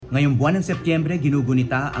Ngayong buwan ng Setyembre,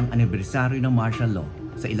 ginugunita ang anibersaryo ng martial law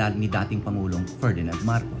sa ilalim ni dating Pangulong Ferdinand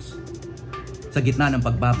Marcos. Sa gitna ng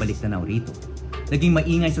pagbabalik tanaw rito, naging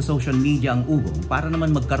maingay sa social media ang ugong para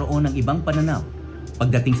naman magkaroon ng ibang pananaw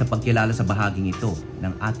pagdating sa pagkilala sa bahaging ito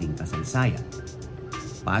ng ating kasaysayan.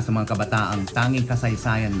 Para sa mga kabataang tanging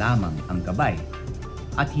kasaysayan lamang ang gabay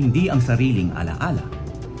at hindi ang sariling alaala,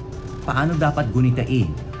 paano dapat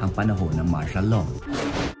gunitain ang panahon ng martial law?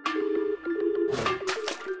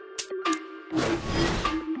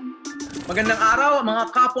 Magandang araw mga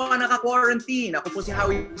kapwa naka-quarantine. Ako po si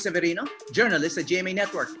Howie Severino, journalist sa GMA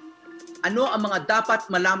Network. Ano ang mga dapat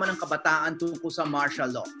malaman ng kabataan tungkol sa martial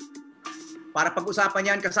law? Para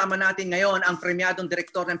pag-usapan yan, kasama natin ngayon ang premyadong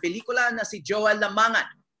direktor ng pelikula na si Joel Lamangan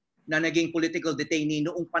na naging political detainee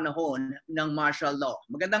noong panahon ng martial law.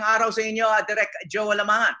 Magandang araw sa inyo, Direk Joel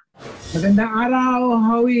Lamangan. Magandang araw,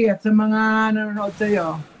 Howie, at sa mga nanonood sa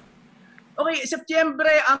iyo. Okay, Setyembre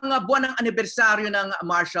ang buwan ng anibersaryo ng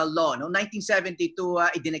martial law. No?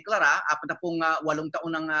 1972 idineklara, 48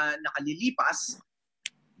 taon nang nakalilipas.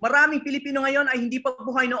 Maraming Pilipino ngayon ay hindi pa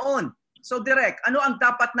buhay noon. So Direk, ano ang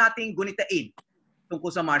dapat nating gunitain tungkol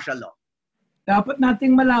sa martial law? Dapat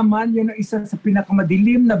nating malaman, yun ang isa sa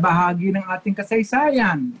pinakamadilim na bahagi ng ating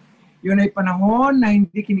kasaysayan. Yun ay panahon na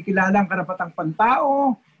hindi kinikilala ang karapatang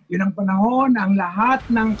pantao. Yun ang panahon na ang lahat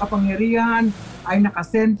ng kapangyarihan ay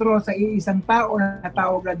nakasentro sa iisang tao na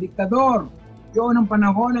natawag na diktador. Yun ang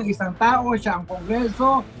panahon ng isang tao, siya ang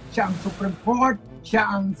Kongreso, siya ang Supreme Court, siya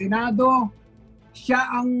ang Senado, siya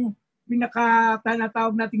ang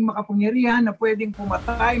pinakatanatawag nating makapangyarihan na pwedeng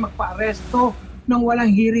pumatay, magpa-aresto nang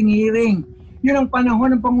walang hiring-hiring. Yun ang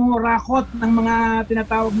panahon ng pangungurakot ng mga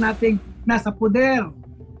tinatawag nating nasa poder.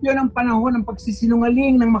 Yun ang panahon ng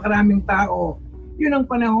pagsisinungaling ng makaraming tao. Yun ang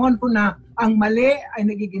panahon kung na ang mali ay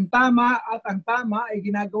nagiging tama at ang tama ay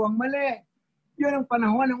ginagawang mali. Yun ang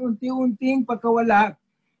panahon ng unti-unting pagkawala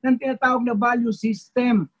ng tinatawag na value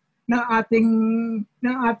system ng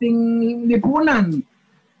ating lipunan.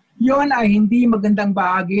 Yun ay hindi magandang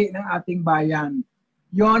bahagi ng ating bayan.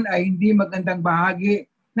 Yun ay hindi magandang bahagi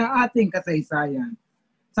ng ating kasaysayan.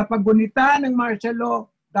 Sa paggunita ng martial law,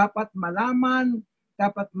 dapat malaman,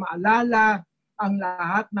 dapat maalala ang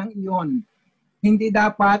lahat ng iyon. Hindi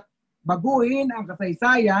dapat baguhin ang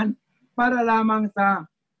kasaysayan para lamang sa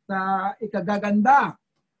ikagaganda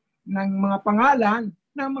ng mga pangalan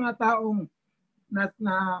ng mga taong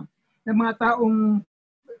ng mga taong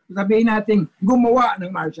sabihin natin gumawa ng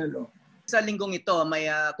martial law. Sa linggong ito, may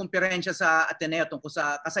kumperensya sa Ateneo tungkol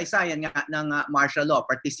sa kasaysayan nga ng martial law.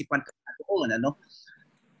 Participant ka doon, ano?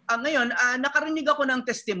 Ngayon, nakarinig ako ng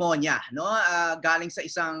testimonya, no? Galing sa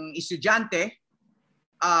isang estudyante.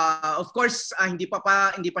 Of course, hindi pa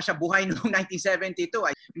siya buhay noong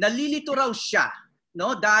 1972. Nalilito raw siya,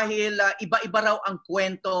 no? Dahil iba-iba raw ang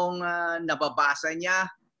kwentong nababasa niya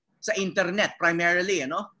sa internet primarily,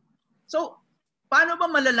 no? So, paano ba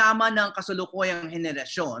malalaman ng kasalukuyang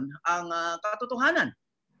henerasyon ang katotohanan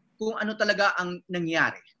kung ano talaga ang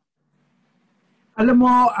nangyari? Alam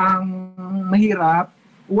mo, ang mahirap,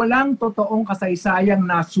 walang totoong kasaysayang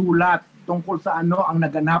nasulat tungkol sa ano ang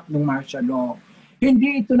naganap ng martial law.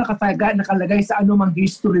 Hindi ito nakalagay sa anumang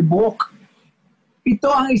history book.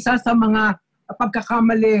 Ito ang isa sa mga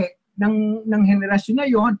pagkakamali ng henerasyon na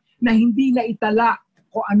yon na hindi na itala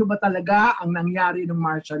kung ano ba talaga ang nangyari ng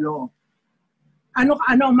martial law. Ano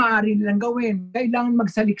ang maaari nilang gawin? Kailangan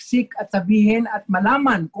magsaliksik at sabihin at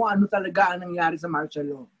malaman kung ano talaga ang nangyari sa martial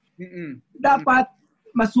law. Dapat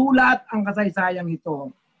masulat ang kasaysayang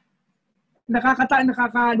ito.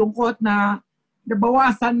 Nakakalungkot na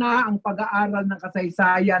nabawasan na ang pag-aaral ng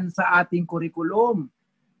kasaysayan sa ating kurikulum.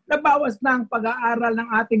 Nabawas na ang pag-aaral ng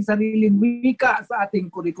ating sariling wika sa ating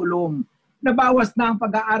kurikulum. Nabawas na ang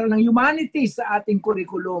pag-aaral ng humanities sa ating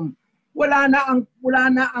kurikulum. Wala na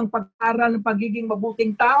ang pag-aaral ng pagiging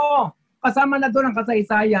mabuting tao. Kasama na doon ang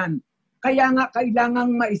kasaysayan. Kaya nga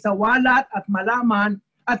kailangang maisawalat at malaman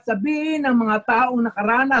at sabihin ng mga taong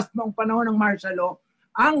nakaranas noong panahon ng martial law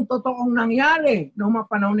ang totoong nangyari noong mga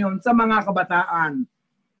panahon niyon sa mga kabataan.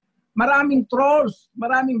 Maraming trolls,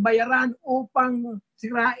 maraming bayaran upang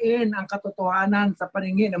sirain ang katotohanan sa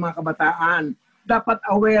paningin ng mga kabataan. Dapat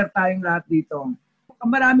aware tayong lahat dito.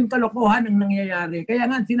 Maraming kalokohan ang nangyayari. Kaya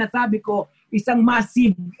nga sinasabi ko, isang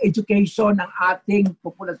massive education ng ating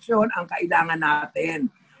populasyon ang kailangan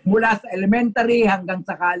natin. Mula sa elementary hanggang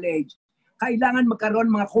sa college. Kailangan magkaroon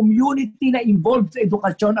mga community na involved sa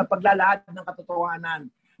edukasyon at paglalahad ng katotohanan.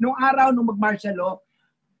 Noong araw nung mag-martial law,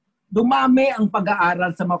 dumami ang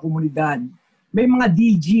pag-aaral sa mga komunidad. May mga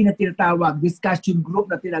DG na tinatawag, discussion group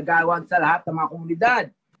na tinagawag sa lahat ng mga komunidad.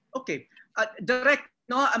 Okay. Direct,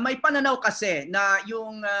 no, may pananaw kasi na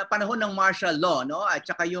yung panahon ng martial law, no, at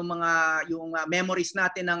saka yung memories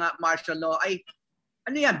natin ng martial law ay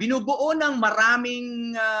ano yan, binubuo ng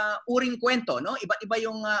maraming uring kwento, no? Iba-iba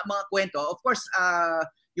yung mga kwento. Of course,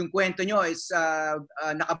 yung kwento nyo is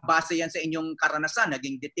nakabase yan sa inyong karanasan.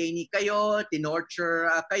 Naging detainee kayo, tinorture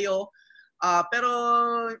kayo. Pero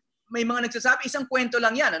may mga nagsasabi, isang kwento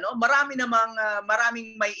lang yan, ano?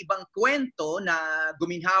 Maraming may ibang kwento na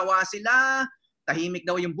guminhawa sila, tahimik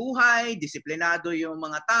daw yung buhay, disiplinado yung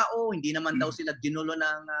mga tao, hindi naman daw sila ginulo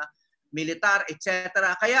ng militar, etc.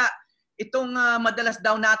 Kaya itong madalas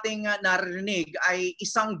daw nating narinig ay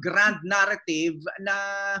isang grand narrative na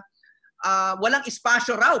walang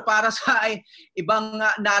espasyo raw para sa ibang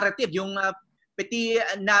narrative, yung petit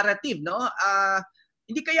narrative, no?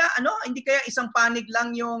 Hindi kaya isang panig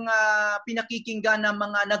lang yung pinakikinggan ng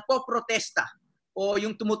mga nagpoprotesta o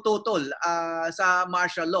yung tumututol sa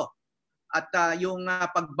martial law at yung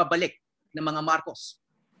pagbabalik ng mga Marcos.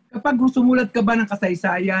 Kapag sumulat ka ba ng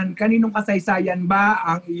kasaysayan, kaninong kasaysayan ba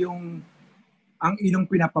ang iyong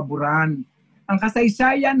pinapaboran? Ang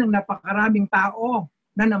kasaysayan ng napakaraming tao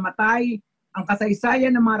na namatay, ang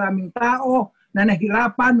kasaysayan ng maraming tao na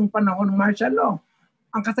nahirapan nung panahon ng martial law,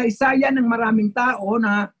 ang kasaysayan ng maraming tao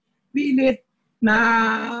na pilit na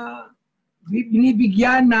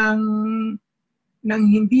binibigyan ng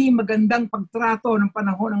hindi magandang pagtrato ng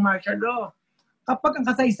panahon ng martial law. Kapag ang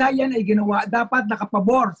kasaysayan ay ginawa, dapat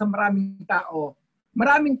nakapabor sa maraming tao.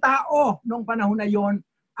 Maraming tao noong panahon na yon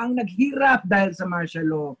ang naghirap dahil sa martial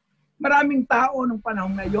law. Maraming tao noong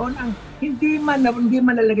panahon na yon ang hindi man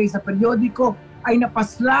nalagay sa periodiko ay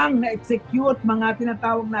napaslang na-execute mga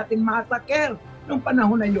tinatawag natin massacre noong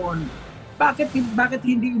panahon na yon. Bakit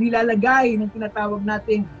hindi nilalagay ng tinatawag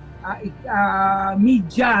nating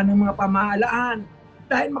media ng mga pamahalaan?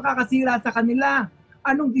 Dahil makakasira sa kanila.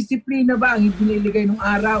 Anong disiplina ba ang biniligay nung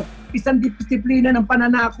araw? Isang disiplina ng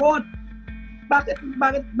pananakot.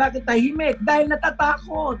 Bakit tahimik? Dahil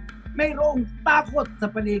natatakot. Mayroong takot sa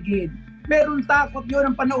paligid. Mayroong takot yun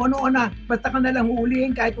ang panahon-noon na basta ka nalang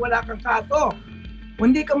huhulihin kahit wala kang kaso.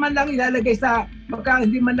 Hindi ka man lang ilalagay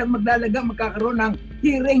hindi man lang magkakaroon ng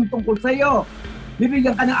hearing tungkol sa'yo.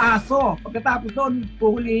 Bibigyan ka ng aso. Pagkatapos doon,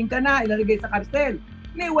 huhulihin ka na, ilalagay sa karsel.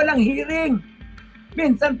 Walang hearing.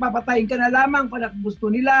 Minsan papatayin ka na lamang kung gusto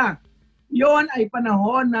nila. Yon ay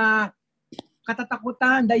panahon na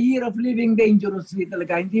katatakutan, the year of living dangerously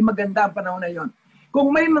talaga. Hindi maganda ang panahon na yon.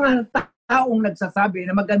 Kung may mga taong nagsasabi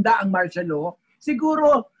na maganda ang martial law,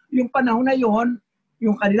 siguro yung panahon na yon,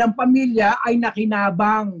 yung kanilang pamilya ay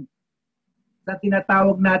nakinabang sa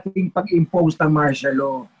tinatawag nating pag-impose ng martial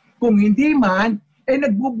law. Kung hindi man,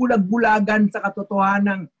 nagbubulag-bulagan sa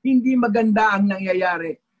katotohanan hindi maganda ang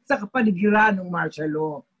nangyayari sa kapaligiran ng martial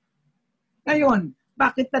law. Ngayon,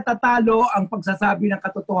 bakit natatalo ang pagsasabi ng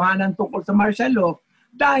katotohanan tungkol sa martial law?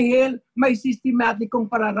 Dahil may sistematikong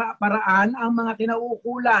paraan ang mga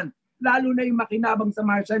kinauukulan, lalo na yung makinabang sa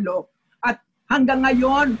martial law. At hanggang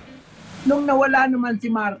ngayon, nung nawala naman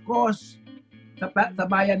si Marcos sa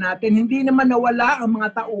bayan natin, hindi naman nawala ang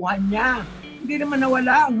mga tauhan niya. Hindi naman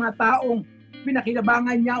nawala ang mga taong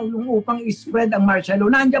pinakinabangan niya upang i-spread ang martial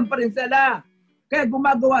law. Nandiyan pa rin sila. Kaya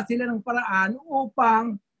gumagawa sila ng paraan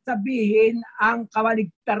upang sabihin ang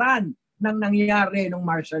kabaligtaran ng nangyayari ng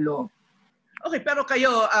martial law. Okay, pero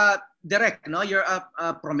kayo, Direk, no? You're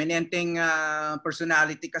a prominenteng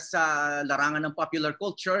personality ka sa larangan ng popular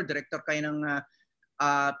culture. Director kayo ng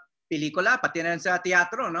pelikula, pati na sa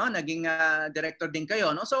teatro, no? Naging director din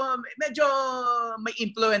kayo, no? So medyo may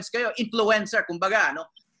influence kayo, influencer kumbaga,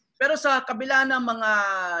 no? Pero sa kabila ng mga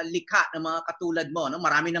likha ng mga katulad mo, no,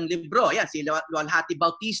 marami ng libro. Yan, si Lualhati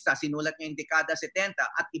Bautista, sinulat niya yung dekada 70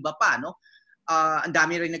 at iba pa. No? Ang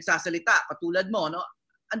dami rin nagsasalita, katulad mo. No?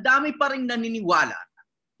 Ang dami pa rin naniniwala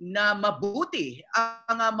na mabuti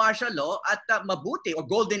ang martial law at mabuti o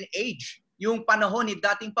golden age yung panahon ni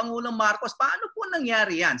dating Pangulong Marcos. Paano po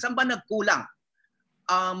nangyari yan? Saan ba nagkulang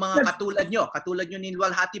ang mga katulad nyo ni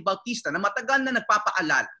Lualhati Bautista na matagal na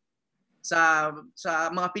nagpapaalala sa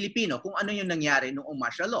mga Pilipino kung ano yung nangyari noong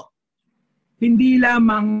martial law? Hindi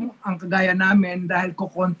lamang ang kagaya namin dahil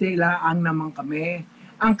kukonti lang naman kami.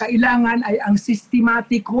 Ang kailangan ay ang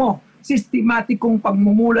sistematikong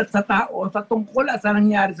pagmumulat sa tao sa tungkol sa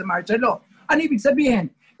nangyari sa martial law. Ano ibig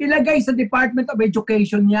sabihin? Ilagay sa Department of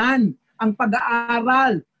Education yan ang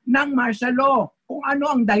pag-aaral ng martial law. Kung ano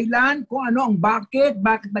ang dahilan, kung ano ang bakit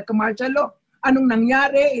nagka-martial law, anong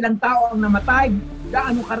nangyari, ilang tao ang namatay,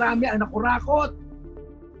 gaano karami ang nakurakot.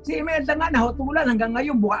 Si Imelda nga nahutulan hanggang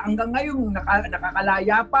ngayon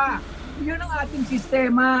nakakalaya pa. Yun ang ating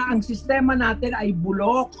sistema. Ang sistema natin ay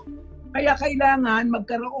bulok. Kaya kailangan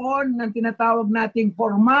magkaroon ng tinatawag nating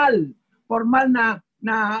formal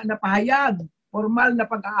na pahayag, formal na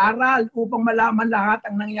pag-aaral upang malaman lahat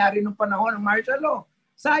ang nangyari nung panahon ng martial law.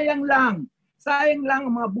 Sayang lang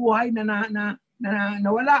ang mga buhay na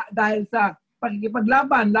nawala dahil sa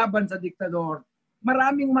laban sa diktador.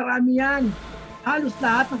 Marami yan. Halos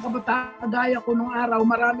lahat ng kabataan gaya ko nung araw,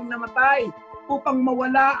 maraming namatay upang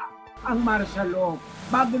mawala ang martial law.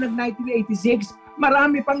 Bago nag-1986,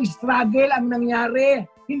 marami pang struggle ang nangyari.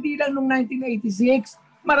 Hindi lang nung 1986,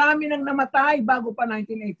 marami nang namatay bago pa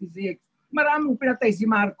 1986. Maraming pinatay si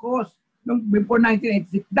Marcos nung before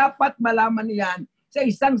 1986. Dapat malaman niyan sa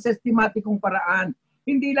isang sistematikong paraan.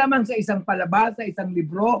 Hindi lamang sa isang palabas, sa isang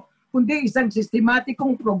libro, kundi isang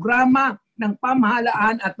sistematikong programa ng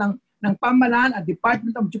pamahalaan at ng pamahalaan at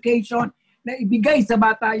Department of Education na ibigay sa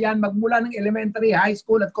bata yan magmula ng elementary, high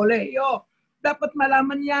school at kolehiyo. Dapat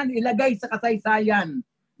malaman yan, ilagay sa kasaysayan.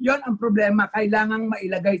 Yon ang problema, kailangang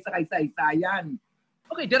mailagay sa kasaysayan.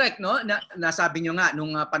 Okay, direct, no? Nasabi nyo nga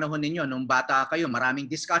nung panahon ninyo, nung bata kayo, maraming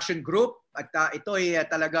discussion group at ito ay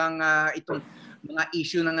talagang itong mga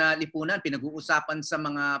issue ng lipunan pinag-uusapan sa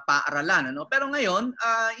mga paaralan, ano? Pero ngayon,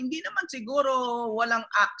 hindi naman siguro walang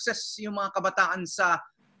access yung mga kabataan sa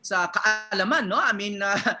kaalaman, no? I mean,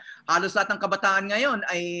 halos lahat ng kabataan ngayon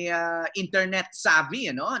ay internet savvy,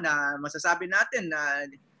 no? Na masasabi natin na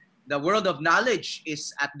the world of knowledge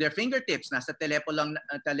is at their fingertips, nasa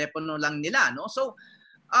telepono lang nila, no? So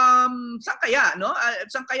saan kaya, no?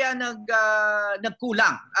 Saan kaya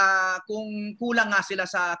nagkulang kung kulang nga sila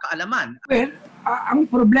sa kaalaman? Well, ang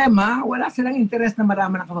problema, wala silang interes na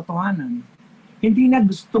malaman ang katotohanan. Hindi na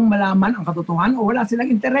gustong malaman ang katotohanan o wala silang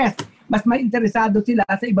interes. Mas may interesado sila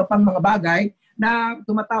sa iba pang mga bagay na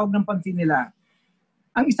tumatawag ng pansin nila.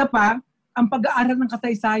 Ang isa pa, ang pag-aaral ng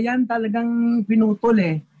kasaysayan talagang pinutol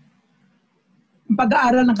eh. Ang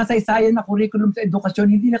pag-aaral ng kasaysayan na curriculum sa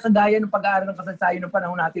edukasyon, hindi na kagaya ng pag-aaral ng kasaysayan ng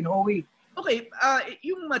panahon natin, Howie. Okay,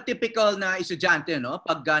 yung typical na estudyante, no,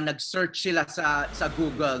 pag nag-search sila sa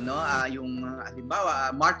Google, no, yung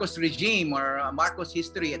halimbawa Marcos regime or Marcos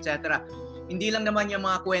history, etc. Hindi lang naman yung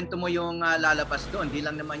mga kwento mo yung lalabas doon, hindi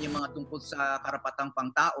lang naman yung mga tungkol sa karapatang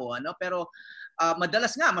pangtao, ano, pero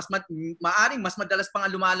madalas nga maaring mas madalas pang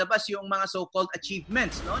lumalabas yung mga so-called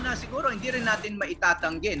achievements, no, na siguro hindi rin natin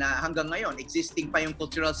maitatanggi na hanggang ngayon existing pa yung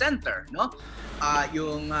cultural center, no,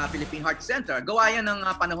 yung Philippine Heart Center, gawa yan ng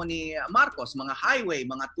panahon ni Marcos, mga highway,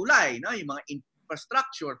 mga tulay, no, yung mga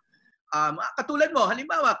infrastructure. Katulad mo,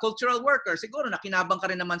 halimbawa cultural worker, siguro nakinabang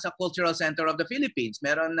ka rin naman sa Cultural Center of the Philippines,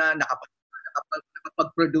 meron na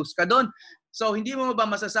nakapag-produce ka doon. So hindi mo ba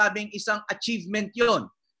masasabing isang achievement yon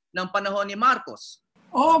ng panahon ni Marcos?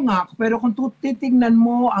 Oo nga, pero kung titingnan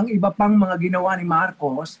mo ang iba pang mga ginawa ni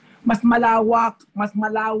Marcos, mas malawak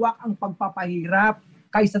ang pagpapahirap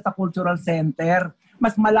kaysa sa Cultural Center.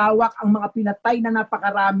 Mas malawak ang mga pinatay na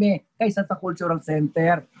napakarami kaysa sa Cultural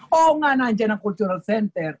Center. Oo nga, nandiyan ang Cultural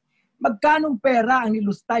Center. Magkanong pera ang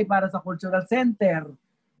nilustay para sa Cultural Center?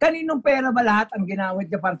 Kaninong pera ba lahat ang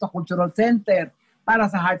ginawit niya para sa Cultural Center,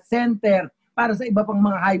 para sa Heart Center, para sa iba pang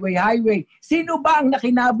mga highway? Sino ba ang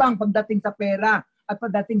nakinabang pagdating sa pera at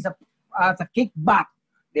pagdating sa kickback?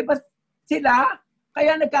 Di ba sila?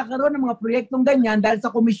 Kaya nagkakaroon ng mga proyektong ganyan dahil sa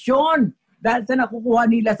komisyon, dahil sa nakukuha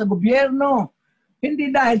nila sa gobyerno, hindi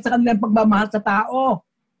dahil sa kanilang pagmamahal sa tao.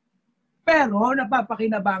 Pero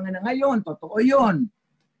napapakinabangan na ngayon, totoo yun.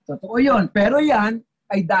 Pero yan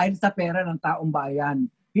ay dahil sa pera ng taong bayan.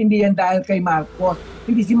 Hindi yan dahil kay Marcos.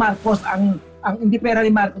 Hindi si Marcos hindi pera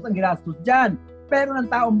ni Marcos ang ginastos dyan. Pero ng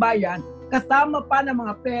taong bayan, kasama pa ng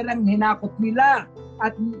mga perang hinakot nila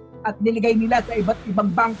at niligay nila sa iba't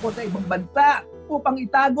ibang bangko sa ibang bansa upang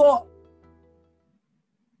itago.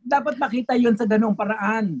 Dapat makita yun sa ganung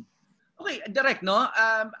paraan. Okay, direct, no?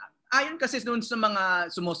 Ayon kasi dun sa mga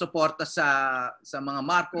sumusuporta sa mga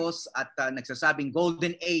Marcos at nagsasabing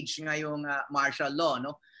golden age ngayong martial law,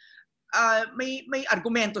 no? May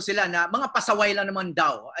argumento sila na mga pasaway lang naman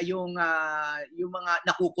daw yung mga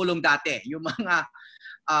nakukulong dati, yung mga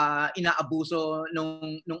inaabuso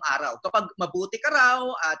nung araw. Kapag mabuti ka raw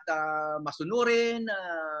at masunurin,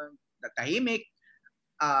 tahimik,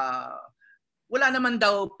 wala naman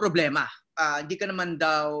daw problema. Hindi ka naman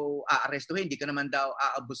daw aarestuhin, hindi ka naman daw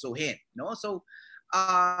aabusuhin, no? So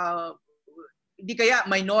hindi kaya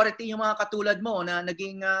minority yung mga katulad mo na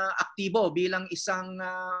naging aktibo bilang isang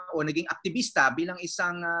o naging aktivista bilang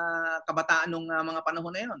isang kabataan nung mga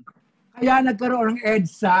panahon na yon? Kaya nagkaroon ng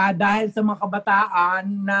EDSA dahil sa mga kabataan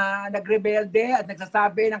na nagrebelde at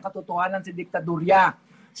nagsasabi ng katotohanan sa diktadurya.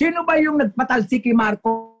 Sino ba yung nagpatalsik kay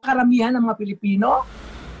Marcos? Karamihan ng mga Pilipino?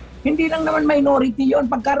 Hindi lang naman minority yon.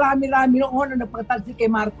 Pagkarami-rami noon na nagpatalsik kay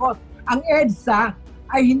Marcos, Ang EDSA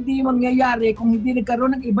ay hindi mangyayari kung hindi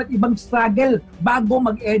nagkaroon ng iba't ibang struggle bago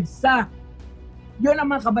mag-EDSA. Yun ang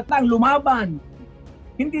mga kabataang lumaban.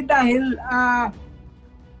 Hindi dahil,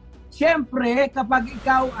 siyempre, kapag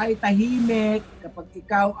ikaw ay tahimik, kapag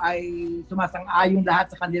ikaw ay sumasang-ayon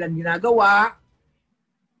lahat sa kanilang ginagawa,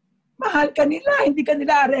 mahal ka nila, hindi ka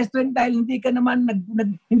nila arrestuin dahil hindi ka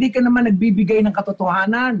naman nagbibigay ng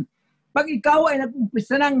katotohanan. Pag ikaw ay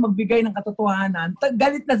nag-umpisa nang magbigay ng katotohanan,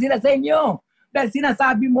 galit na sila sa inyo dahil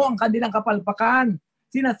sinasabi mo ang kanilang kapalpakan.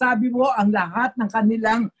 Sinasabi mo ang lahat ng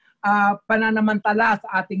kanilang pananamantala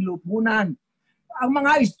sa ating lipunan. Ang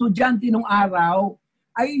mga estudyante nung araw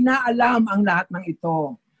ay inaalam ang lahat ng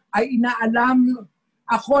ito. Ay inaalam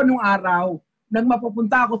ako nung araw nang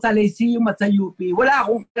mapupunta ako sa Lyceum at sa UP. Wala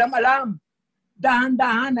akong alam.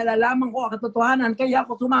 Dahan-dahan nalalaman ko ang katotohanan kaya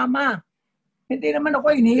ako sumama. Hindi naman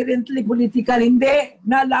ako inherently political, hindi.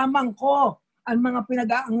 Nalaman ko ang mga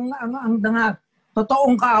ang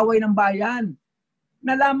totoong kaaway ng bayan.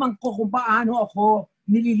 Nalaman ko kung paano ako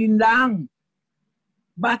nililinlang.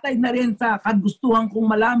 Batay na rin sa kagustuhan kong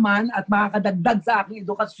malaman at makakadagdag sa aking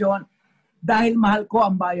edukasyon dahil mahal ko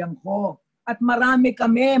ang bayan ko. At marami,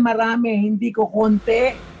 hindi ko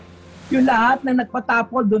konti. Yung lahat na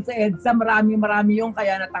nagpatapol doon sa EDSA, marami yung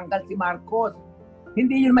kaya natanggal si Marcos.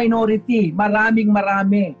 Hindi yung minority,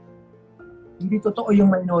 marami. Hindi totoo yung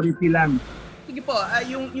minority lang. Sige po,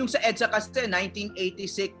 yung sa EDSA kasi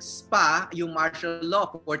 1986 pa, yung martial law,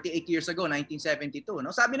 48 years ago, 1972.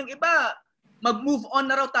 No? Sabi ng iba, mag-move on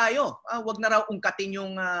na raw tayo. Wag na raw ungkatin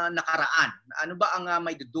yung nakaraan. Ano ba ang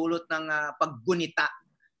may dudulot ng paggunita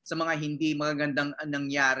sa mga hindi magagandang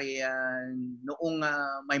nangyari noong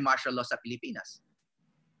may martial law sa Pilipinas?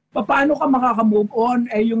 Paano ka makaka-move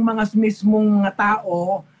on? Yung mga mismong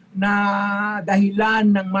tao na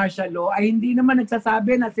dahilan ng martial law ay hindi naman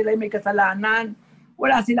nagsasabi na sila may kasalanan.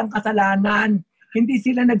 Wala silang kasalanan. Hindi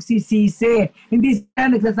sila nagsisisi. Hindi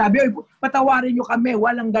sila nagsasabi, oy, patawarin nyo kami.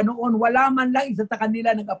 Walang ganoon. Wala man lang isa sa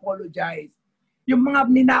kanila nag-apologize. Yung mga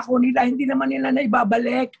ninako nila, hindi naman nila na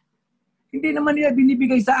ibabalik. Hindi naman nila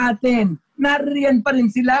binibigay sa atin. Nariyan pa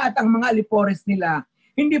rin sila at ang mga alipores nila.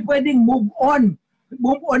 Hindi pwedeng move on.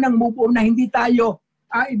 Move on na hindi tayo,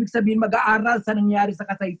 ibig sabihin, mag-aaral sa nangyari sa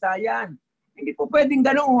kasaysayan. Hindi po pwedeng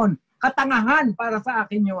ganoon. Katangahan para sa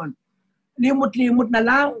akin yon. Limot-limot na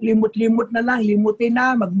lang, limutin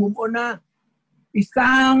na, mag-move on na.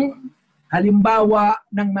 Isang halimbawa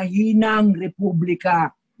ng mahinang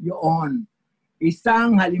republika yun.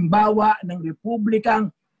 Isang halimbawa ng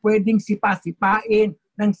republikang pwedeng sipa-sipain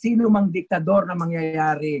ng sino mang diktador na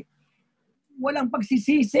mangyayari. Walang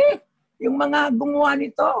pagsisisi. Yung mga gumawa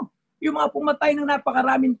nito, yung mga pumatay ng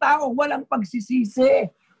napakaraming tao, walang pagsisisi.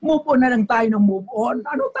 Move on na lang tayo ng move on.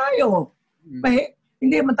 Ano tayo?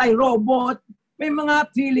 Hindi man tayo robot. May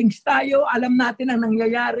mga feelings tayo. Alam natin ang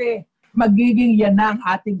nangyayari. Magiging yan na ang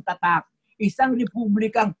ating tatak. Isang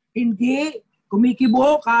republikang hindi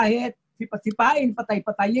kumikibo kahit sipa-sipain,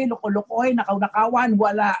 patay-patayin, loko-lokohin, nakaw-nakawan,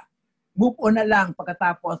 wala. Move on na lang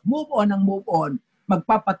pagkatapos. Move on ang move on.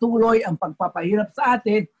 Magpapatuloy ang pagpapahirap sa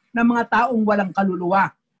atin ng mga taong walang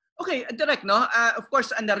kaluluwa. Okay, direct, no? Of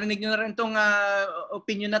course, narinig nyo na rin itong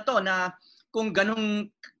opinion na to na kung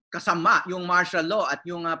ganong kasama yung martial law at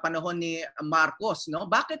yung panahon ni Marcos, no?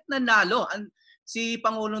 Bakit nanalo si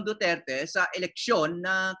Pangulong Duterte sa eleksyon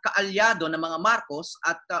na kaalyado ng mga Marcos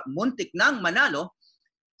at muntik nang manalo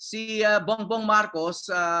si Bongbong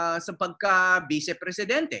Marcos sa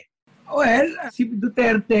pagka-vice-presidente? Well, si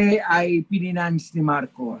Duterte ay pininance ni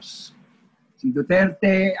Marcos. Si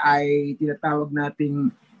Duterte ay tinatawag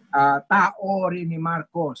nating tao rin ni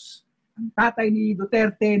Marcos. Ang tatay ni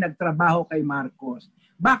Duterte nagtrabaho kay Marcos.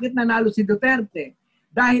 Bakit nanalo si Duterte?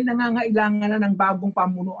 Dahil nangangailangan na ng bagong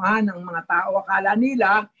pamunuan ng mga tao. Akala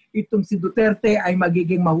nila itong si Duterte ay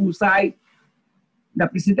magiging mahusay na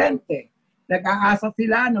presidente. Nag-aasa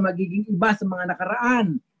sila na magiging iba sa mga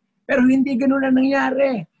nakaraan. Pero hindi ganoon ang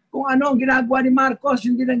nangyari. Kung ano ang ginagawa ni Marcos,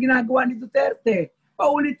 hindi ang ginagawa ni Duterte.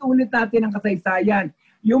 Paulit-ulit natin ang kasaysayan.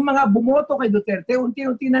 Yung mga bumoto kay Duterte,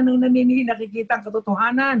 unti-unti na nang nakikita ang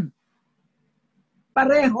katotohanan.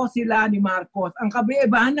 Pareho sila ni Marcos. Ang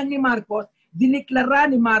kabiibahan lang ni Marcos, diniklara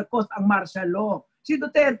ni Marcos ang martial law. Si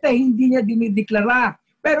Duterte hindi niya dinideklara.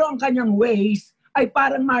 Pero ang kanyang ways ay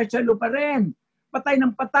parang martial law pa rin. Patay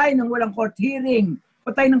ng walang court hearing.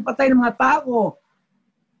 Patay ng mga tao.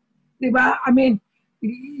 Diba? I mean,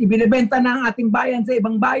 ibinibenta na ang ating bayan, sa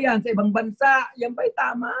ibang bansa. Yan ba'y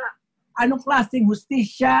tama? Anong klaseng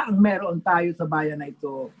hustisya ang meron tayo sa bayan na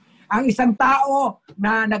ito? Ang isang tao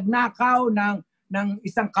na nagnakaw ng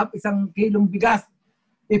isang kilong bigas,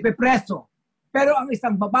 ipepreso. Pero ang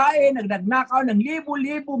isang babae nagnagnakaw ng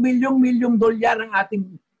libo-libo, milyong-milyong dolyar ng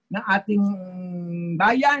ating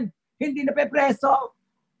bayan, hindi na pepreso.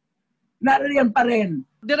 Naririyan pa rin.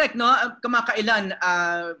 Direct, no, kamakailan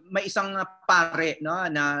may isang pare, no,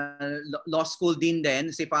 na law school din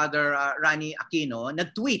si Father Rani Aquino,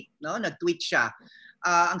 nag-tweet siya.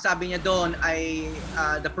 Ang sabi niya doon ay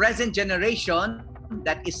the present generation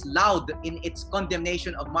that is loud in its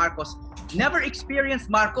condemnation of Marcos never experienced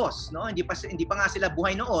Marcos, no? Hindi pa nga sila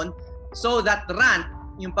buhay noon. So that rant,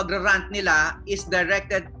 yung pagra-rant nila is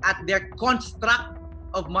directed at their construct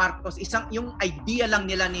of Marcos, yung idea lang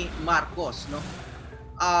nila ni Marcos, no?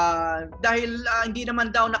 Dahil hindi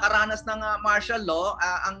naman daw nakaranas ng martial law,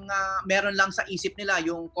 ang meron lang sa isip nila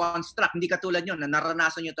yung construct, hindi katulad yun na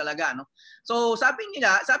naranasan nyo talaga, no? So sabi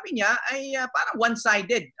niya ay parang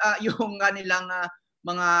one-sided yung kanilang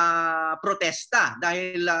mga protesta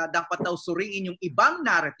dahil dapat daw suriin yung ibang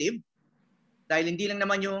narrative, dahil hindi lang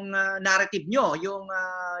naman yung narrative nyo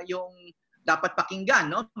yung dapat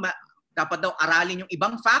pakinggan, no? Dapat daw aralin yung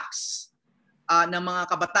ibang facts ng mga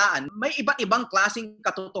kabataan. May iba't ibang klaseng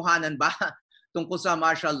katotohanan ba tungkol sa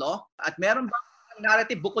martial law? At meron ba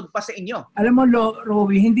narrative bukod pa sa inyo? Alam mo,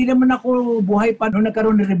 Rowie, hindi naman ako buhay pa nung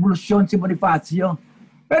nagkaroon ng revolusyon si Bonifacio.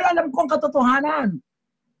 Pero alam ko ang katotohanan.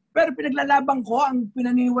 Pero pinaglalaban ko ang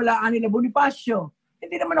pinaniniwalaan nila Bonifacio.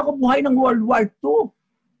 Hindi naman ako buhay ng World War II.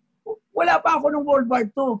 Wala pa ako ng World War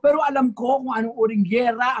II. Pero alam ko kung anong uring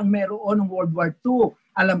gyera ang meron ng World War II.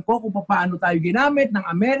 Alam ko kung paano tayo ginamit ng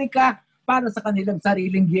Amerika para sa kanilang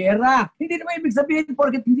sariling gyera. Hindi naman ibig sabihin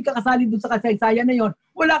porket hindi ka kasali doon sa kasaysayan na yon,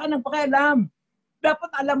 wala ka nang pakialam.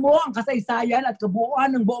 Dapat alam mo ang kasaysayan at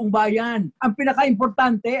kabuuan ng buong bayan. Ang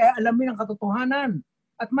pinaka-importante ay alamin ang katotohanan.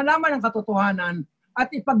 At malaman ang katotohanan at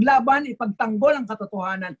ipaglaban, ipagtanggol ang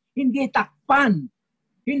katotohanan. Hindi takpan.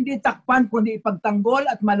 Hindi takpan, kundi ipagtanggol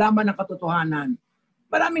at malaman ang katotohanan.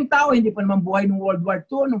 Maraming tao hindi pa naman buhay ng World War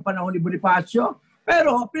II nung panahon ni Bonifacio.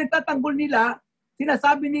 Pero pinagtatanggol nila,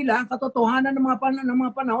 sinasabi nila ang katotohanan ng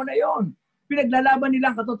mga panahon na yon. Pinaglalaban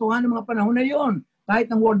nila ang katotohanan ng mga panahon na yon, kahit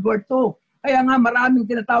ng World War II. Kaya nga maraming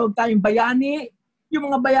tinatawag tayong bayani.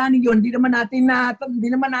 Yung mga bayani yon, hindi naman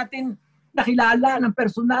natin nakilala ng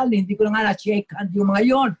personal. Hindi ko nga na-shake hand yung mga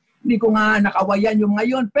yon. Hindi ko nga nakawayan yung mga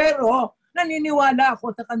yon. Pero naniniwala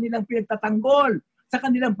ako sa kanilang pinagtatanggol, sa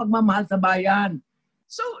kanilang pagmamahal sa bayan.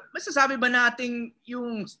 So, masasabi ba nating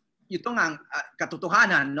ito nga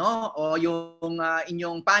katotohanan, no? O yung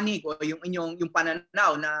inyong panig o yung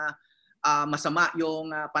pananaw na masama yung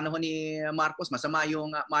panahon ni Marcos, masama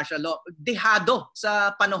yung martial law, dehado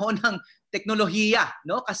sa panahon ng teknolohiya,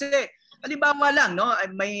 no? Kasi halimbawa lang, no,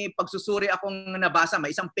 may pagsusuri akong nabasa,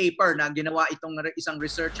 may isang paper na ginawa itong isang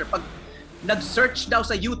researcher. Pag nag-search daw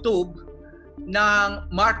sa YouTube ng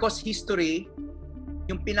Marcos history,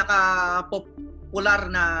 yung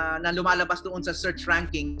pinaka-popular na lumalabas doon sa search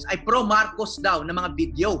rankings ay pro-Marcos daw na mga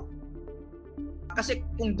video. Kasi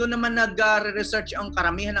kung doon naman nag-research ang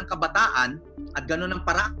karamihan ng kabataan at gano'n ang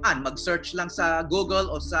paraan, mag-search lang sa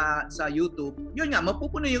Google o sa YouTube, yun nga,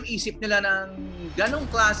 mapupuno yung isip nila ng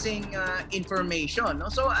ganong klaseng information.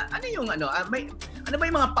 No? So ano ba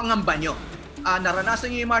yung mga pangamba nyo?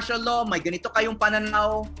 Naranasan nyo yung martial law, may ganito kayong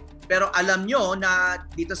pananaw, pero alam nyo na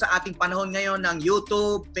dito sa ating panahon ngayon ng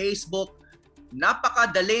YouTube, Facebook,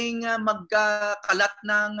 napakadaling magkalat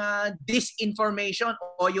ng disinformation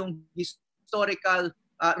o yung historical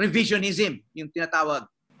revisionism, yung tinatawag.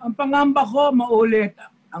 Ang pangamba ko, maulit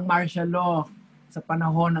ang martial law sa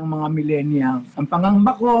panahon ng mga millennials. Ang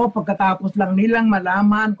pangamba ko, pagkatapos lang nilang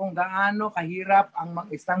malaman kung gaano kahirap ang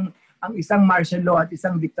isang martial law at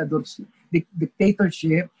isang dictatorship,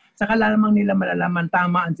 saka lamang nila malalaman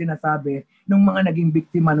tama ang sinasabi ng mga naging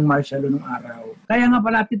biktima ng martial law nung araw. Kaya nga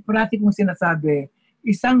parati kong sinasabi,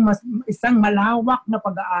 isang malawak na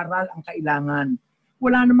pag-aaral ang kailangan.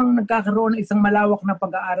 Wala namang nagkakaroon ng isang malawak na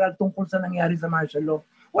pag-aaral tungkol sa nangyari sa martial law.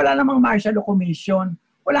 Wala namang martial law commission.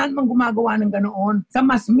 Wala namang gumagawa ng ganoon. Sa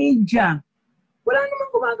mass media, wala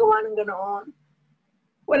namang gumagawa ng ganoon.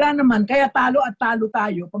 Wala naman. Kaya talo at talo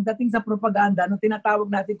tayo pagdating sa propaganda nung tinatawag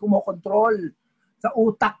natin kumokontrol sa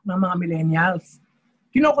utak ng mga millennials.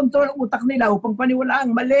 Kinokontrol ang utak nila upang paniwalaang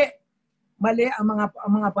mali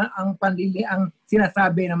ang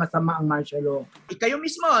sinasabi na masama ang martial law. Kayo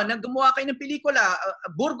mismo, gumawa kayo ng pelikula,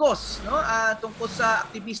 Burgos, no? Tungkol sa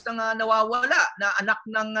aktivistang nawawala na anak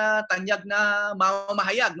ng tanyag na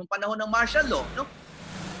mamamahayag nung panahon ng martial law, no?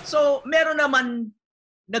 So, meron naman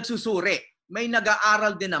nagsusuri. May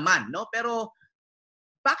nag-aaral din naman, no? Pero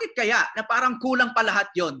bakit kaya na parang kulang pa lahat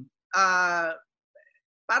 'yon?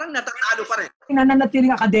 Parang natatalo pa rin.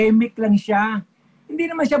 Nananatiling academic lang siya. Hindi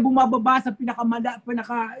naman siya bumababa sa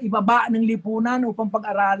pinakaibaba ng lipunan upang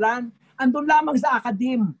pag-aralan. Andun lamang sa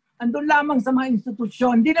akadim, andun lamang sa mga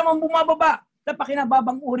institusyon. Hindi naman bumababa sa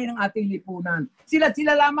pakinababang uri ng ating lipunan. Sila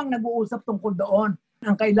lamang nag-uusap tungkol doon.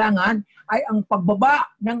 Ang kailangan ay ang pagbaba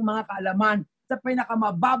ng mga kaalaman sa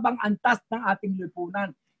pinakamababang antas ng ating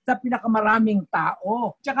lipunan, sa pinakamaraming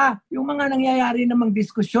tao. Tsaka yung mga nangyayari namang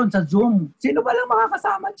diskusyon sa Zoom, sino ba lang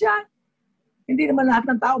makakasama dyan? Hindi naman lahat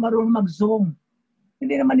ng tao marunong mag-Zoom.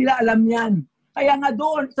 Hindi naman nila alam yan. Kaya nga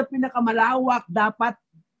doon sa pinakamalawak dapat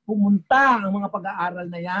pumunta ang mga pag-aaral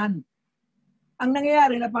na yan. Ang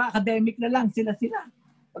nangyayari, napaka-academic na lang sila-sila.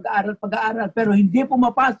 Pag-aaral. Pero hindi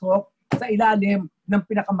pumapasok sa ilalim ng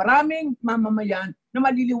pinakamaraming mamamayan na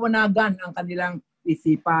maliliwanagan ang kanilang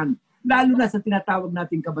isipan. Lalo na sa tinatawag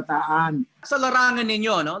nating kabataan. Sa larangan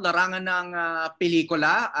ninyo, no? Larangan ng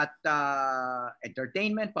pelikula at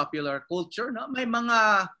entertainment, popular culture, no? May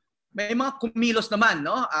mga kumilos naman,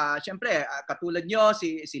 no? Siyempre, katulad nyo,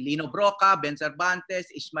 si Lino Broca, Ben Cervantes,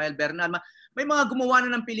 Ismael Bernal, may mga gumawa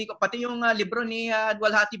na ng pelikula. Pati yung libro ni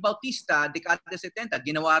Dualhati Bautista, Dekada 70,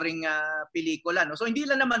 ginawa ring pelikula, no? So, hindi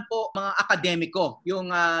lang naman po mga akademiko yung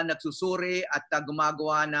nagsusuri at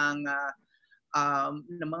gumagawa ng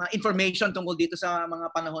mga information tungkol dito sa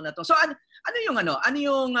mga panahon na to. So, ano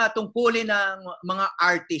yung tungkulin ng mga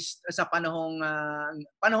artist sa panahon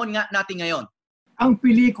nga natin ngayon? Ang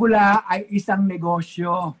pelikula ay isang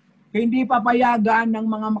negosyo. Hindi papayagan ng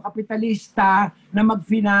mga makapitalista na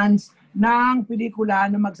mag-finance ng pelikula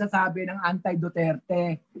na magsasabi ng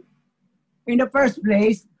anti-Duterte. In the first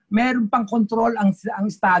place, meron pang control ang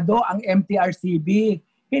Estado, ang MTRCB.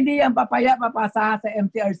 Hindi yan papasa sa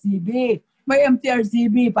MTRCB. May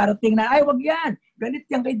MTRCB para tingnan, ay wag yan, galit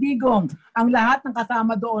yan kay Digong. Ang lahat ng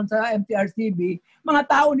kasama doon sa MTRCB, mga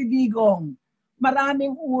tao ni Digong.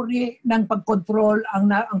 Maraming uri ng pagkontrol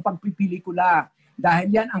ang pagpipelikula. Dahil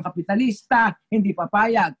yan ang kapitalista, hindi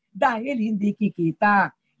papayag. Dahil hindi kikita.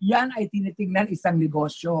 Yan ay tinitingnan isang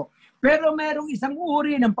negosyo. Pero merong isang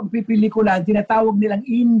uri ng pagpipelikula, tinatawag nilang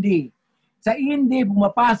indie. Sa indie,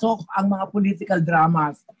 pumapasok ang mga political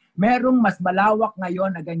dramas. Merong mas malawak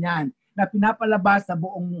ngayon na ganyan, na pinapalabas sa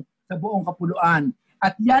buong kapuluan.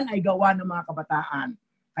 At yan ay gawa ng mga kabataan.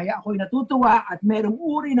 Kaya ako'y natutuwa at merong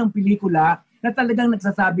uri ng pelikula na talagang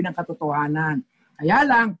nagsasabi ng katotohanan. Kaya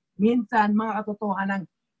lang, minsan mga katotohanan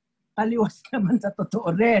taliwas naman sa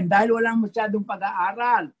totoo rin dahil walang masyadong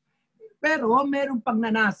pag-aaral. Pero meron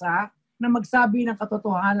pagnanasa na magsabi ng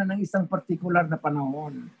katotohanan ng isang partikular na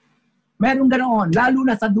panahon. Meron ganoon, lalo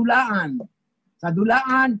na sa dulaan. Sa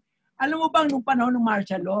dulaan, alam mo bang nung panahon ng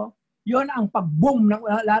martial law, yon ang pag-boom ng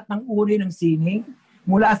lahat ng uri ng sining.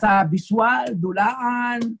 Mula sa visual,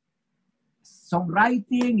 dulaan,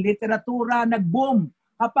 songwriting, literatura, nag-boom.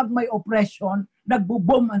 Kapag may oppression,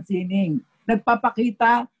 nagbo-boom ang sining.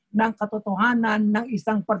 Nagpapakita ng katotohanan ng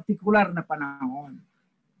isang partikular na panahon.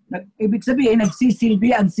 Ibig sabihin,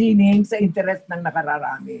 nagsisilbi ang sining sa interes ng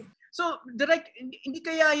nakararami. So, direct, hindi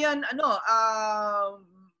kaya yan,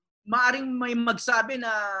 maaring may magsabi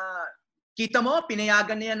na, kita mo,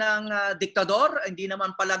 pinayagan niya ng diktador, hindi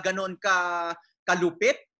naman pala ganun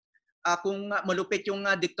kalupit. Kung malupit yung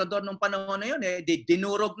diktador nung panahon na yun,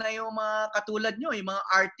 dinurog na yung mga katulad nyo, yung mga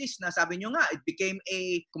artists na sabi nyo nga, it became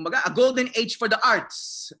a golden age for the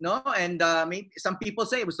arts, no? And maybe some people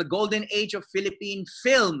say it was the golden age of Philippine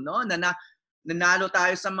film, no? Nanalo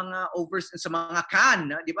tayo sa mga sa mga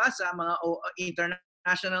Cannes, di ba? Sa mga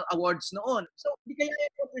international awards noon. So, hindi kaya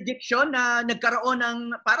yung prediction na nagkaroon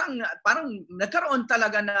ng parang nagkaroon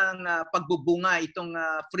talaga ng pagbubunga itong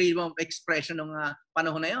freedom of expression ng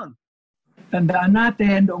panahon na yon. Tandaan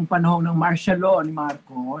natin noong panahon ng martial law ni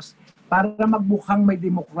Marcos, para magbukhang may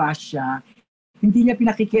demokrasya, hindi niya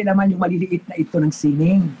pinakikialaman yung maliliit na ito ng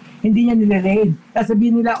sining. Hindi niya nire-raid.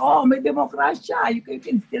 Sasabihin nila, oh, may demokrasya. You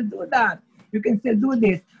can still do that. You can still do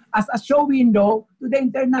this. As a show window to the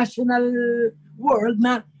international world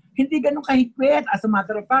na hindi ganun kahigpit. As a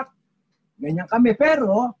matter of fact, ganyan kami.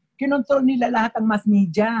 Pero, kinontrol nila lahat ang mass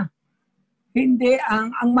media. Hindi,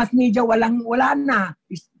 ang mass media wala na.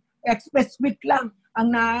 Express week lang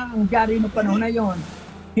ang diary ng panahon na yon.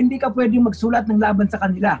 Hindi ka pwedeng magsulat ng laban sa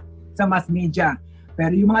kanila sa mass media.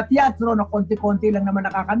 Pero yung mga teatro na konti-konti lang naman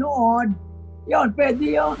nakakanood, yon, pwede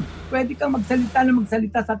yon. Pwede kang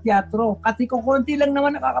magsalita sa teatro kasi konti lang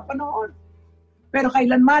naman nakakapanood. Pero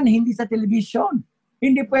kailanman, hindi sa television.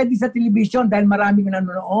 Hindi pwede sa television dahil maraming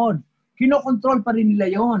nanonood. Kinokontrol pa rin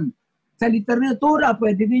nila yon. Sa literatura,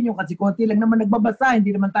 pwede din yung kasi konti lang naman nagbabasa,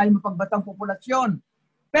 hindi naman tayo mapagbatang populasyon.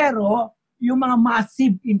 Pero, yung mga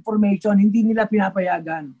massive information, hindi nila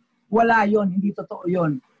pinapayagan. Wala yon, hindi totoo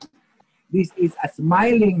yon. This is a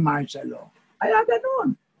smiling martial law. Kaya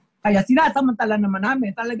ganun. Kaya sinasamantala naman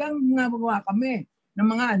namin, talagang nagawa kami ng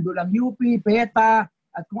mga andulang UP, PETA,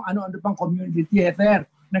 at kung ano-ano pang community theater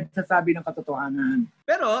nagsasabi ng katotohanan.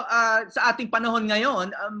 Pero sa ating panahon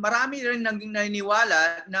ngayon, marami rin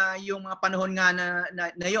naniniwala na yung mga panahon nga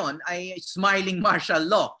na yon ay smiling martial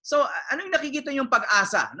law. So ano yung nakikita yung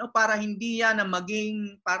pag-asa, no, para hindi yan na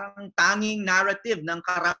maging parang tanging narrative ng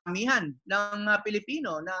karamihan ng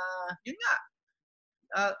Pilipino na yun nga,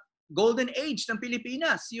 golden age ng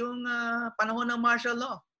Pilipinas, yung panahon ng martial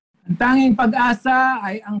law. Ang tanging pag-asa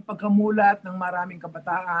ay ang pagkamulat ng maraming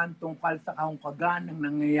kabataan tungkol sa kahungkagan ng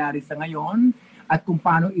nangyayari sa ngayon at kung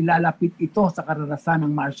paano ilalapit ito sa karanasan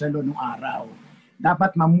ng martial law noong araw.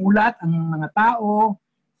 Dapat mamulat ang mga tao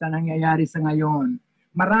sa nangyayari sa ngayon.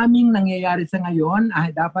 Maraming nangyayari sa ngayon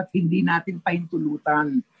ay dapat hindi natin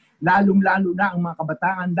pahintulutan, lalong-lalo na ang mga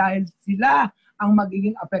kabataan dahil sila ang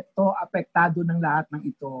magiging apektado ng lahat ng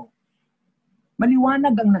ito.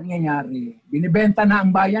 Maliwanag ang nangyayari. Binibenta na ang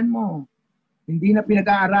bayan mo. Hindi na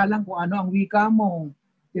pinag-aaralan kung ano ang wika mo.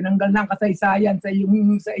 Tinanggal na ang kasaysayan sa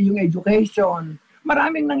iyong education.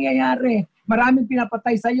 Maraming nangyayari. Maraming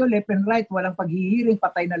pinapatay sa iyo, left and right, walang paghihiring,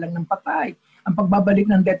 patay na lang ng patay. Ang pagbabalik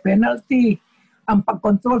ng death penalty, ang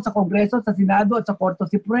pagkontrol sa Kongreso, sa Senado at sa Korte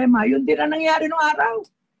Suprema, yun din ang nangyari noong araw.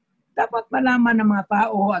 Dapat malaman ng mga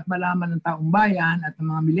tao at malaman ng taong bayan at ng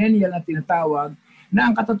mga millennial na tinatawag na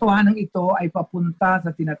ang katotohanan ito ay papunta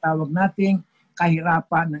sa tinatawag nating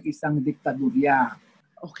kahirapan ng isang diktadurya.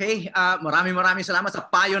 Okay, maraming salamat sa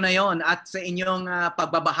payo na yon at sa inyong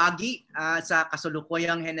pagbabahagi sa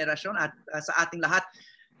kasalukuyang henerasyon at sa ating lahat.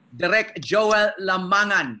 Direk Joel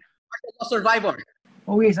Lamangan, martial law survivor.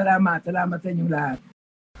 Okay, salamat. Salamat sa inyong lahat.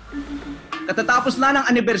 Katatapos lang ng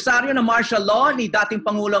anibersaryo ng martial law ni dating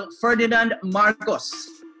Pangulong Ferdinand Marcos.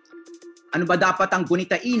 Ano ba dapat ang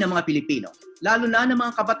gunitain ng mga Pilipino, lalo na ng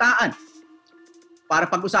mga kabataan? Para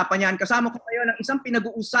pag-usapan yan, kasama ko kayo ng isang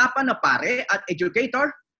pinag-uusapan na pare at educator,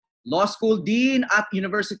 law school dean at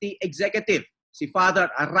university executive, si Father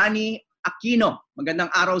Rani Aquino. Magandang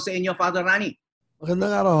araw sa inyo, Father Rani.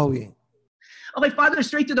 Magandang araw, Howie. Okay, Father,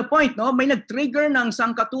 straight to the point, no? May nag-trigger ng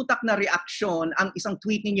sangkatutak na reaksyon ang isang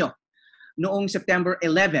tweet ninyo noong September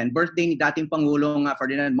 11, birthday ni dating Pangulong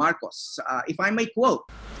Ferdinand Marcos. If I may quote,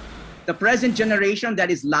 "The present generation that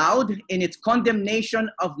is loud in its condemnation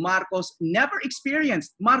of Marcos never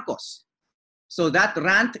experienced Marcos. So that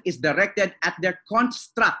rant is directed at their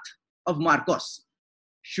construct of Marcos.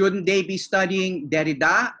 Shouldn't they be studying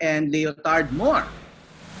Derrida and Lyotard more?"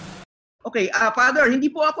 Okay, Father,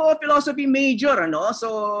 hindi po ako philosophy major, ano? So,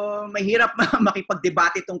 mahirap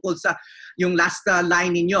makipagdebate tungkol sa yung last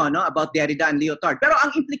line ninyo, no, about Derrida and Lyotard. Pero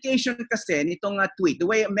ang implication kasi nitong tweet, the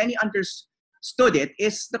way many understood it,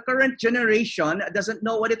 is the current generation doesn't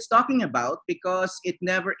know what it's talking about because it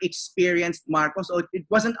never experienced Marcos, or it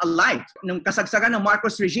wasn't alive. Nung kasagsagan ng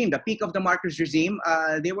Marcos regime, the peak of the Marcos regime,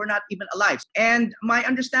 they were not even alive. And my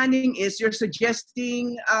understanding is you're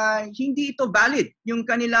suggesting hindi ito valid, yung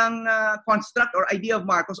kanilang construct or idea of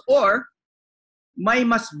Marcos, or may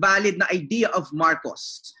mas valid na idea of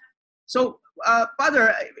Marcos. So,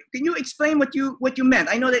 Father, can you explain what you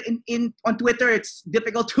meant? I know that on Twitter it's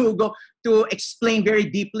difficult to explain very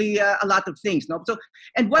deeply a lot of things, no? So,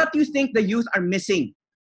 and what do you think the youth are missing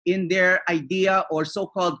in their idea or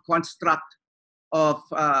so-called construct of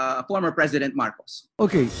former President Marcos?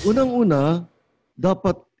 Okay, unang-una,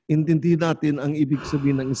 dapat intindihin natin ang ibig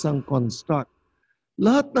sabihin ng isang construct.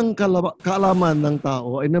 Lahat ng kaalaman ng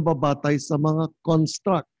tao ay nababatay sa mga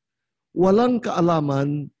construct. Walang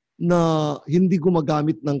kaalaman na hindi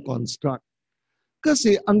gumagamit ng construct.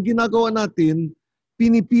 Kasi ang ginagawa natin,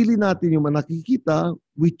 pinipili natin yung nakikita,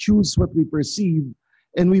 we choose what we perceive,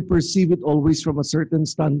 and we perceive it always from a certain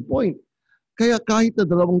standpoint. Kaya kahit na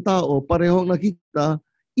dalawang tao, parehong nakikita,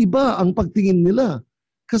 iba ang pagtingin nila.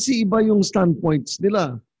 Kasi iba yung standpoints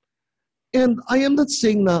nila. And I am not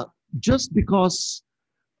saying na just because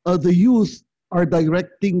the youth are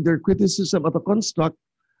directing their criticism at a construct,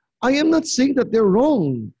 I am not saying that they're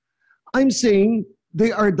wrong. I'm saying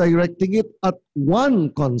they are directing it at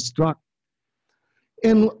one construct.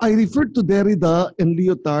 And I refer to Derrida and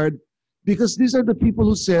Lyotard because these are the people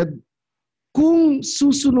who said, kung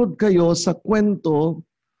susunod kayo sa kwento,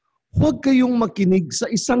 huwag kayong makinig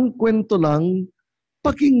sa isang kwento lang,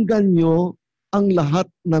 pakinggan nyo ang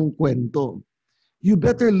lahat ng kwento. You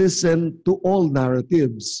better listen to all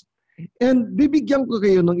narratives. And bibigyan ko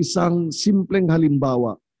kayo ng isang simpleng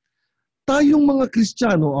halimbawa. Tayong mga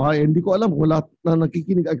Kristiyano, hindi ko alam kung lahat na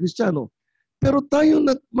nakikinig ay Kristiyano, pero tayong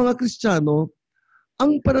mga Kristiyano,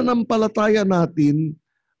 ang pananampalataya natin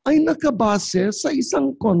ay nakabase sa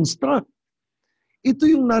isang construct. Ito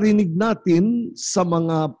yung narinig natin sa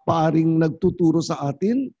mga paring nagtuturo sa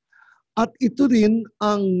atin at ito rin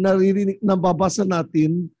ang nababasa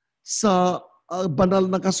natin sa banal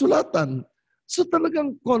na kasulatan. So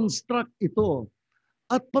talagang construct ito.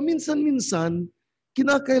 At paminsan-minsan,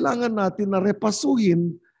 kinakailangan natin na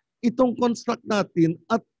repasuhin itong construct natin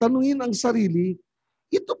at tanungin ang sarili,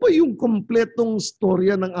 ito ba yung kompletong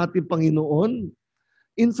storya ng ating Panginoon?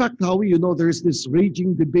 In fact, Howie, there's this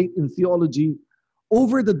raging debate in theology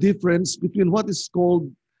over the difference between what is called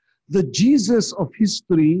the Jesus of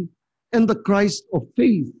history and the Christ of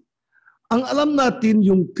faith. Ang alam natin,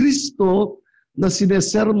 yung Kristo na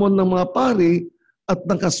sinesermon ng mga pari at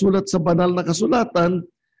nakasulat sa banal na kasulatan,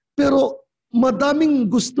 pero madaming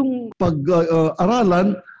gustong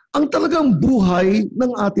pag-aralan ang talagang buhay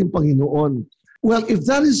ng ating Panginoon. Well, if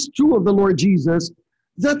that is true of the Lord Jesus,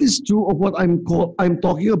 that is true of what I'm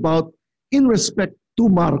talking about in respect to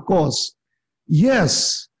Marcos.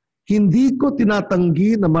 Yes, hindi ko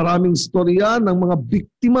tinatanggi na maraming storya ng mga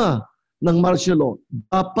biktima ng martial law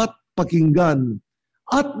dapat pakinggan.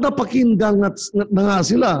 At napakinggan na nga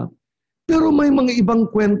sila. Pero may mga ibang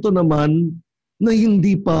kwento naman na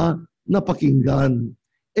hindi pa napakinggan.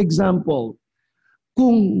 Example,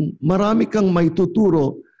 kung marami kang may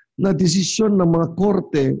tuturo na desisyon ng mga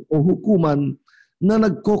korte o hukuman na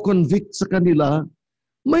nagko-convict sa kanila,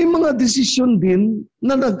 may mga desisyon din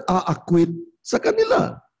na nag-a-acquit sa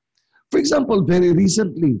kanila. For example, very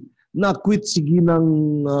recently, na-acquit si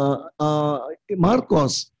Ginang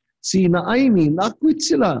Marcos, si Naimee, na-acquit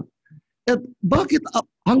sila. At bakit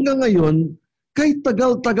hanggang ngayon, kahit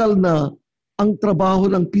tagal-tagal na ang trabaho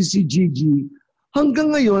ng PCGG,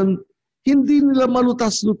 hanggang ngayon, hindi nila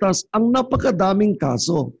malutas-lutas ang napakadaming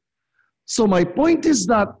kaso. So my point is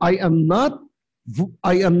that I am not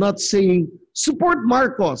saying support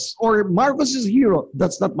Marcos or Marcos is a hero.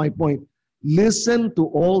 That's not my point. Listen to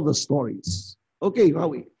all the stories. Okay,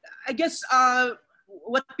 Howie. I guess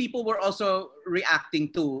what people were also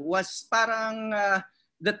reacting to was parang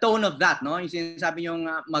the tone of that, no? Yung sinasabi yung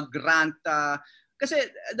mag-rant. Kasi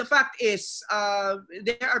the fact is,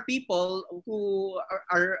 there are people who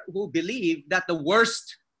believe that the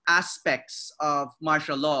worst aspects of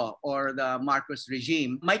martial law or the Marcos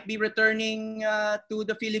regime might be returning to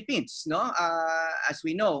the Philippines, no? As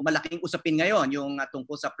we know, malaking usapin ngayon yung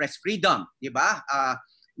tungkol sa press freedom, di ba?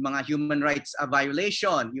 Mga human rights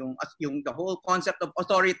violation, yung the whole concept of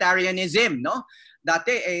authoritarianism, no?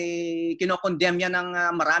 Dati kinokondemn yan ng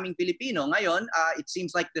maraming Pilipino. Ngayon, it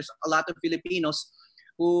seems like there's a lot of Filipinos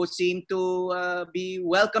who seem to be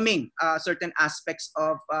welcoming certain aspects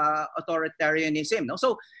of authoritarianism, no?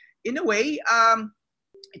 So in a way,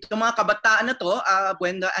 itong mga kabataan na to,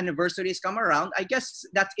 when the anniversaries come around, I guess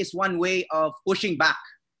that is one way of pushing back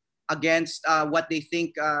against what they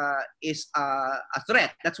think is a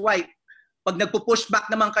threat. That's why pag nagpo-push back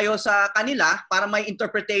naman kayo sa kanila, para may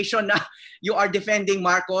interpretation na you are defending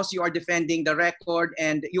Marcos, you are defending the record,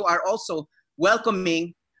 and you are also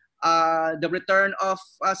welcoming the return of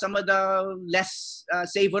some of the less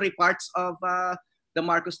savory parts of the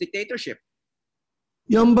Marcos dictatorship.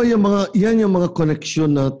 Yan yung mga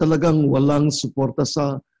connection na talagang walang suporta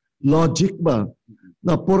sa logic ba?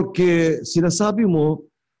 Na porque sinasabi mo,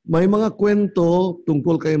 may mga kwento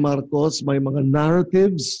tungkol kay Marcos, may mga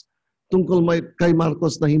narratives tungkol kay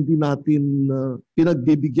Marcos na hindi natin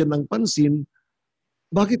pinagbibigyan ng pansin.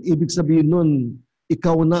 Bakit ibig sabihin nun,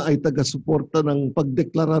 ikaw na ay taga-suporta ng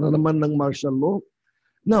pagdeklara na naman ng martial law?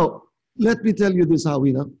 Now, let me tell you this,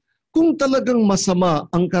 Howie, na kung talagang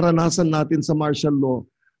masama ang karanasan natin sa martial law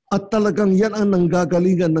at talagang yan ang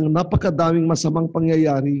nanggagalingan ng napakadaming masamang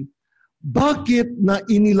pangyayari, bakit na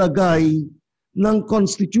inilagay ng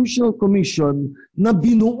Constitutional Commission na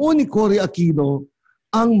binuo ni Cory Aquino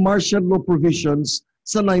ang martial law provisions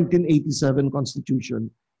sa 1987 Constitution?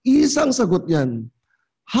 Isang sagot niyan.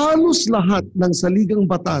 Halos lahat ng saligang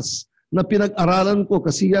batas na pinag-aralan ko,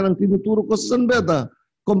 kasi yan ang tinuturo ko sa San Beda,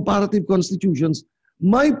 comparative constitutions,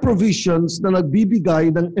 may provisions na nagbibigay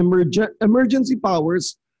ng emergency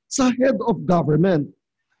powers sa head of government.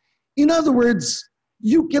 In other words,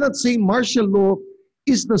 you cannot say martial law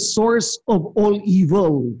is the source of all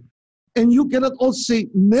evil. And you cannot also say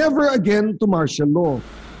never again to martial law.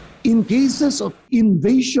 In cases of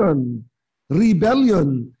invasion,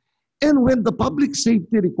 rebellion, and when the public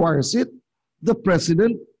safety requires it, the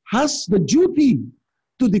president has the duty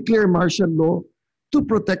to declare martial law to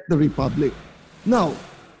protect the republic. Now,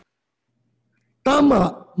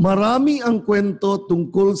 tama, marami ang kwento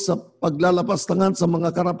tungkol sa paglalapastangan sa mga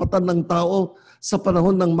karapatan ng tao sa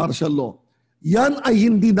panahon ng martial law. Yan ay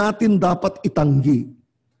hindi natin dapat itanggi.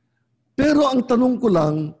 Pero ang tanong ko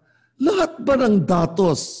lang, lahat ba ng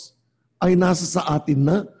datos ay nasa sa atin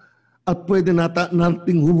na at pwede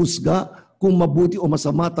nating humusga kung mabuti o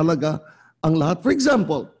masama talaga ang lahat? For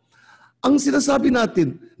example, ang sinasabi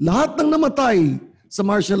natin, lahat ng namatay sa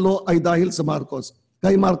martial law ay dahil sa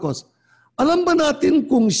kay Marcos. Alam ba natin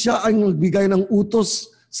kung siya ay nagbigay ng utos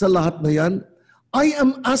sa lahat na yan? I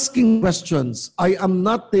am asking questions. I am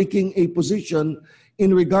not taking a position in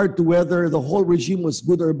regard to whether the whole regime was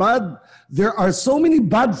good or bad. There are so many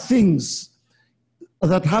bad things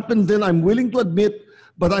that happened then, I'm willing to admit,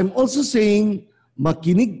 but I'm also saying,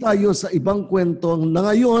 makinig tayo sa ibang kwento na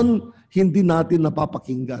ngayon hindi natin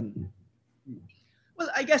napapakinggan. Well,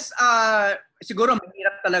 I guess siguro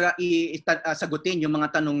mahirap talaga sagutin yung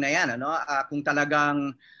mga tanong na yan, ano? Kung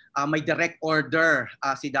talagang may direct order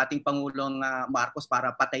si dating Pangulong Marcos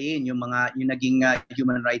para patayin yung naging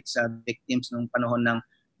human rights victims nung panahon ng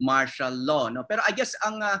martial law, no? Pero I guess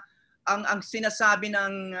ang sinasabi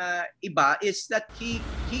ng iba is that he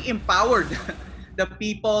empowered the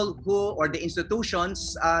people who, or the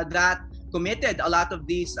institutions that committed a lot of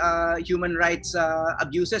these human rights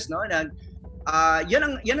abuses, no? Yan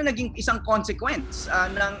ang naging isang consequence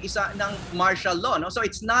ng martial law, no? So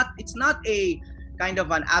it's not a kind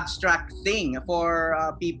of an abstract thing for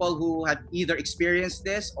people who had either experienced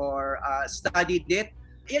this or studied it.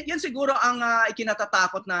 Yan siguro ang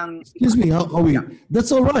ikinatatakot ng... Excuse me, Howie.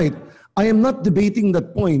 That's all right. I am not debating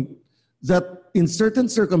that point that in certain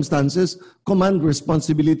circumstances, command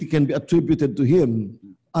responsibility can be attributed to him.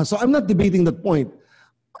 So I'm not debating that point.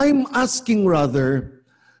 I'm asking rather,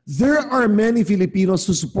 there are many Filipinos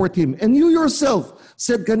who support him. And you yourself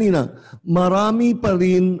said kanina, marami pa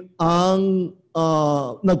rin ang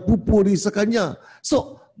nagpupuri sa kanya.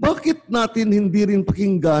 So, bakit natin hindi rin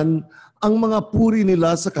pakinggan ang mga puri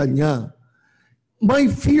nila sa kanya? My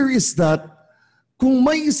fear is that kung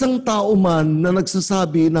may isang tao man na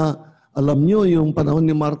nagsasabi na, alam nyo, yung panahon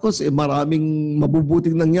ni Marcos, maraming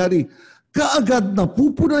mabubuting nangyari, kaagad na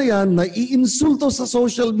pupunayan, na iinsulto sa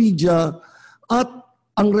social media, at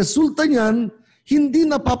ang resulta niyan, hindi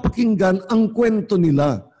napapakinggan ang kwento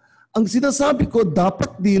nila. Ang sinasabi ko,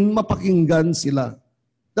 dapat din mapakinggan sila.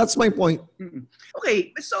 That's my point.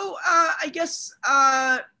 Okay, so I guess,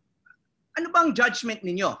 ano bang judgment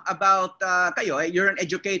ninyo about kayo? You're an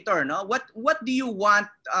educator, no? What do you want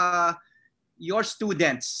your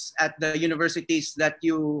students at the universities that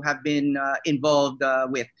you have been involved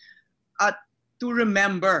with to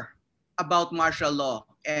remember about martial law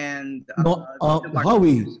and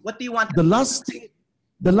Howie, what do you want? The last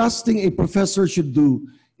thing a professor should do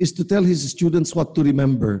is to tell his students what to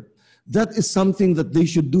remember. That is something that they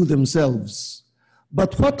should do themselves.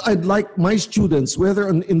 But what I'd like my students, whether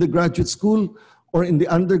in the graduate school or in the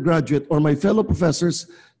undergraduate or my fellow professors,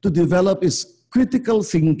 to develop is critical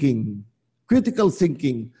thinking. Critical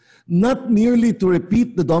thinking. Not merely to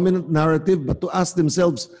repeat the dominant narrative, but to ask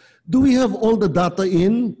themselves, do we have all the data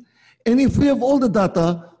in? And if we have all the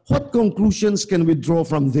data, what conclusions can we draw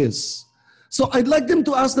from this? So I'd like them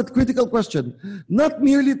to ask that critical question, not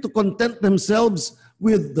merely to content themselves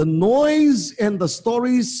with the noise and the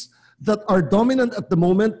stories that are dominant at the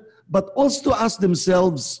moment, but also to ask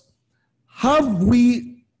themselves, have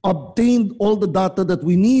we obtained all the data that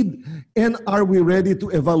we need, and are we ready to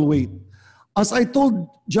evaluate? As I told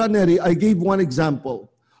John Nery, I gave one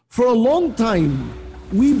example. For a long time,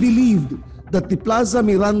 we believed that the Plaza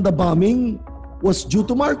Miranda bombing was due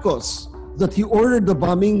to Marcos, that he ordered the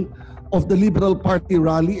bombing of the Liberal Party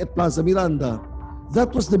rally at Plaza Miranda.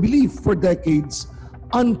 That was the belief for decades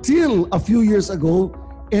until a few years ago,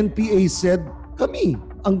 NPA said, kami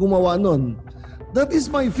ang gumawa nun. That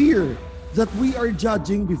is my fear, that we are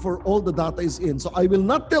judging before all the data is in. So I will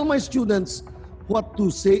not tell my students what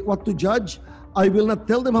to say, what to judge. I will not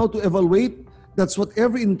tell them how to evaluate. That's what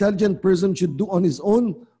every intelligent person should do on his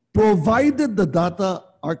own, provided the data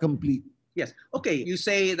are complete. Yes. Okay. You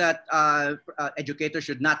say that educators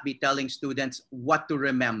should not be telling students what to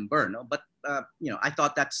remember, no? But I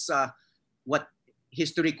thought that's what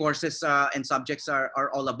history courses and subjects are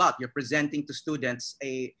all about. You're presenting to students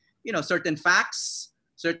certain facts,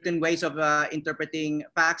 certain ways of interpreting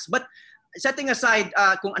facts. But setting aside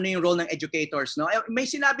kung ano yung role ng educators, no? May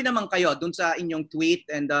sinabi naman kayo dun sa inyong tweet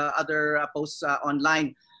and other posts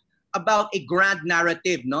online about a grand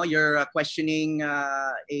narrative, no? You're questioning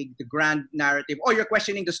the grand narrative, or you're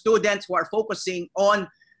questioning the students who are focusing on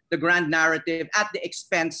the grand narrative at the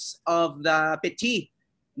expense of the petit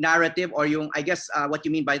narrative, or yung, I guess what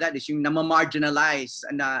you mean by that is yung namamarginalize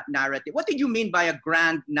na narrative. What did you mean by a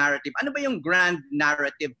grand narrative? Ano ba yung grand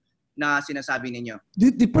narrative na sinasabi ninyo?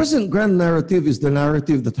 The present grand narrative is the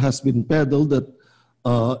narrative that has been peddled, that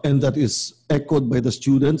and that is echoed by the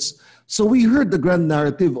students. So we heard the grand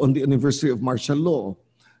narrative on the anniversary of martial law,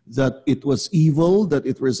 that it was evil, that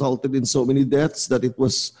it resulted in so many deaths, that it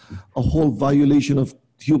was a whole violation of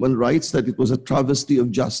human rights, that it was a travesty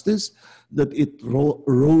of justice, that it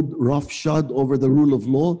rode roughshod over the rule of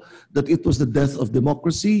law, that it was the death of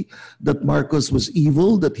democracy, that Marcos was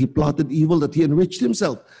evil, that he plotted evil, that he enriched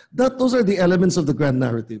himself. Those are the elements of the grand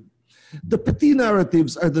narrative. The petty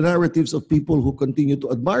narratives are the narratives of people who continue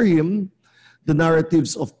to admire him, the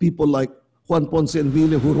narratives of people like Juan Ponce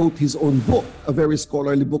Enrile, who wrote his own book, a very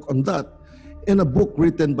scholarly book on that, and a book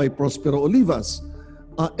written by Prospero Olivas,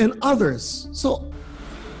 and others. So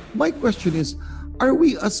my question is, are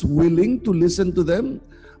we as willing to listen to them,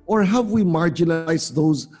 or have we marginalized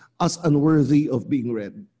those as unworthy of being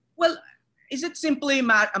read? Well, is it simply a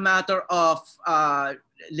matter of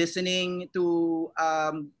listening to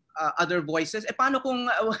other voices? Paano kung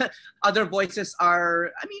other voices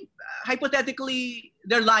are, hypothetically,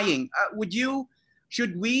 they're lying?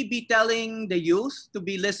 Should we be telling the youth to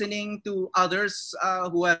be listening to others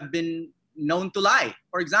who have been known to lie?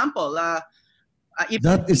 For example,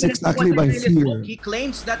 that is exactly my fear. He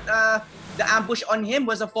claims that the ambush on him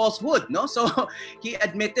was a falsehood, no? So he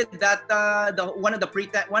admitted that one of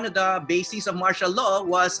the bases of martial law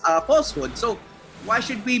was falsehood. So why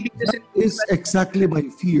should we be listening? That is exactly my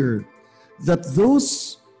fear, that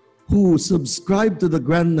those who subscribe to the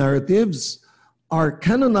grand narratives are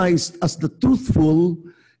canonized as the truthful,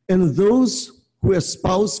 and those who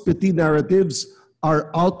espouse petty narratives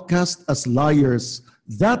are outcast as liars.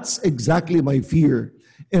 That's exactly my fear.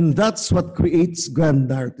 And that's what creates grand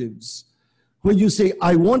narratives. When you say,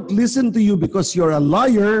 I won't listen to you because you're a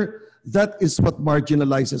liar, that is what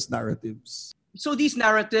marginalizes narratives. So these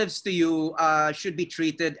narratives to you should be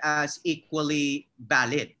treated as equally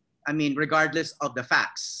valid. Regardless of the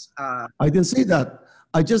facts. I didn't say that.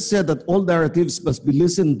 I just said that all narratives must be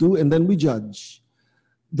listened to and then we judge.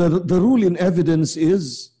 The rule in evidence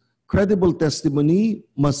is credible testimony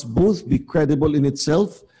must both be credible in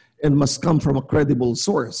itself and must come from a credible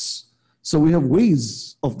source. So we have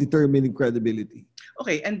ways of determining credibility.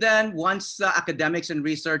 Okay, and then once academics and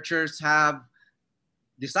researchers have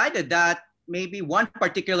decided that maybe one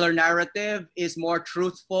particular narrative is more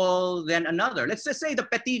truthful than another. Let's just say the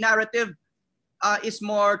petty narrative is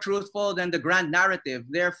more truthful than the grand narrative.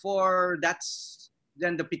 Therefore,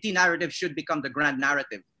 then the petty narrative should become the grand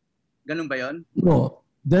narrative. Ganun ba yun? No.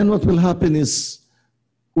 Then what will happen is,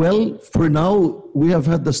 well, for now, we have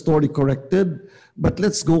had the story corrected, but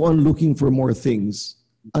let's go on looking for more things.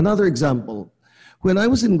 Another example. When I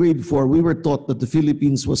was in grade 4, we were taught that the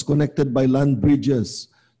Philippines was connected by land bridges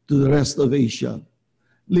to the rest of Asia.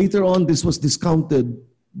 Later on, this was discounted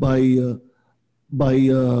by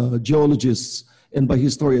geologists and by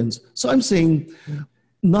historians. So I'm saying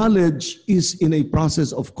knowledge is in a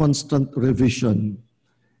process of constant revision.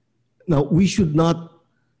 Now, we should not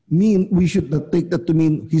take that to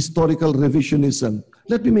mean historical revisionism.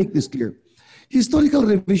 Let me make this clear. Historical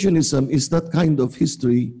revisionism is that kind of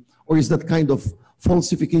history, or is that kind of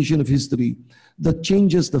falsification of history that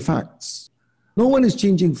changes the facts. No one is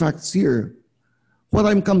changing facts here. What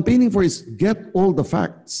I'm campaigning for is get all the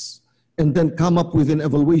facts and then come up with an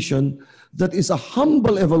evaluation that is a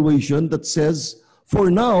humble evaluation that says, for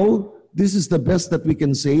now, this is the best that we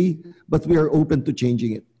can say, but we are open to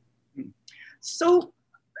changing it. So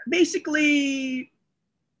basically,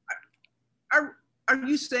 are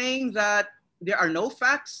you saying that there are no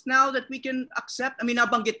facts now that we can accept? May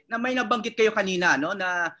nabanggit kayo kanina, no,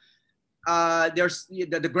 na there's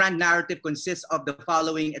the grand narrative consists of the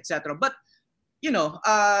following, etc. But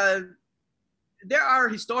there are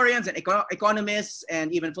historians and economists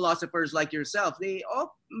and even philosophers like yourself.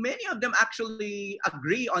 Many of them actually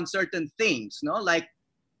agree on certain things, no? Like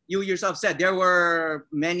you yourself said, there were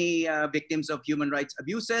many victims of human rights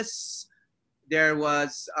abuses. There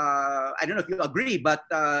was, I don't know if you agree, but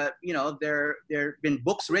there have been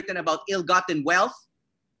books written about ill-gotten wealth.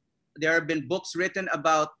 There have been books written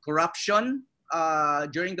about corruption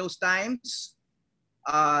during those times.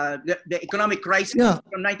 The economic crisis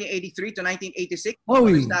from 1983 to 1986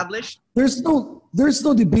 was established. There's no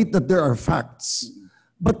debate that there are facts.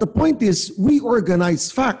 But the point is, we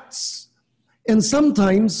organize facts. And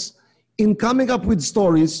sometimes, in coming up with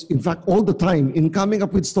stories, in fact, all the time, in coming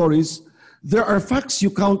up with stories, there are facts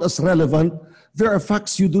you count as relevant. There are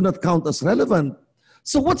facts you do not count as relevant.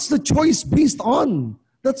 So what's the choice based on?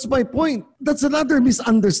 That's my point. That's another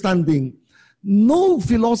misunderstanding. No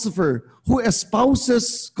philosopher who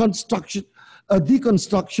espouses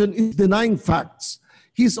deconstruction is denying facts.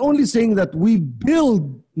 He's only saying that we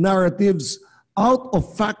build narratives out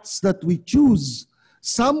of facts that we choose.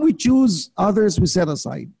 Some we choose, others we set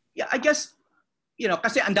aside. Yeah, I guess,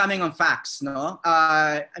 kasi ang daming ang facts, no?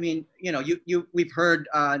 I mean, we've heard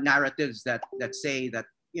narratives that say that,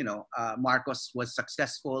 Marcos was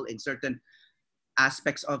successful in certain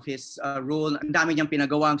aspects of his rule. Ang dami niyang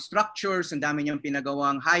pinagawang structures, ang dami niyang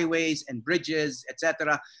pinagawang highways and bridges,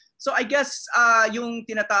 etc. So I guess yung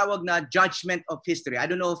tinatawag na judgment of history. I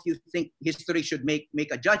don't know if you think history should make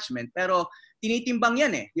a judgment, pero tinitimbang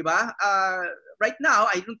yan eh, di ba? Right now,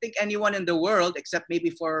 I don't think anyone in the world, except maybe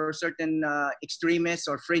for certain extremists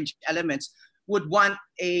or fringe elements, would want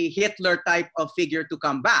a Hitler type of figure to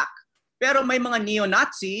come back. Pero may mga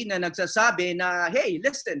neo-Nazi na nagsasabi na, hey,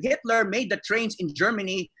 listen, Hitler made the trains in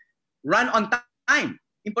Germany run on time.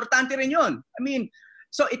 Importante rin yun. I mean,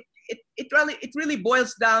 so it really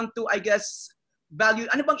boils down to, I guess, value.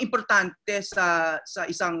 Ano bang importante sa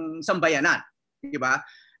isang sambayanan? Diba?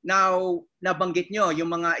 Now, nabanggit nyo yung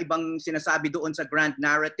mga ibang sinasabi doon sa grand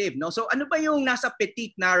narrative. No? So ano ba yung nasa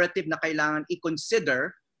petite narrative na kailangan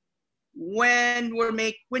i-consider when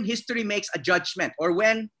history makes a judgment, or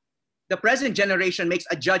when the present generation makes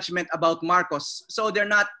a judgment about Marcos, so they're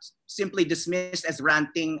not simply dismissed as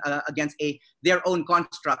ranting against their own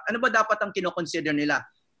construct? Ano ba dapat ang kinoconsider nila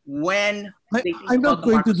when I'm not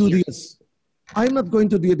going to do this. I'm not going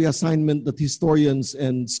to do the assignment that historians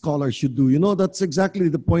and scholars should do. That's exactly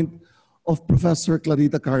the point of Professor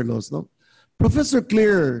Clarita Carlos. No? Professor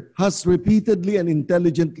Clare has repeatedly and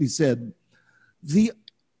intelligently said the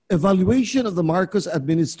evaluation of the Marcos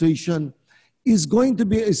administration is going to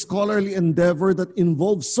be a scholarly endeavor that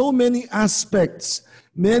involves so many aspects,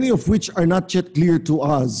 many of which are not yet clear to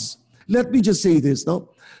us. Let me just say this.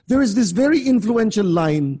 No? There is this very influential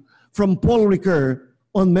line from Paul Ricoeur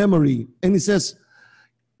on memory, and he says,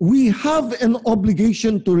 we have an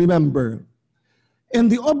obligation to remember.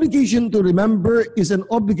 And the obligation to remember is an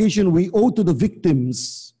obligation we owe to the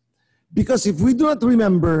victims. Because if we do not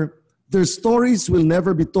remember, their stories will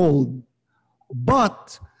never be told.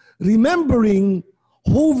 But remembering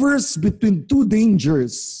hovers between two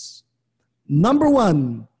dangers. Number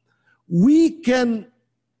one, we can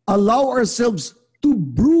allow ourselves to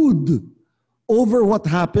brood over what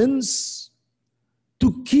happens,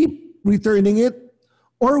 to keep returning it,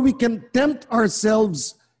 or we can tempt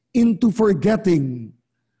ourselves into forgetting.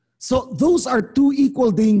 So those are two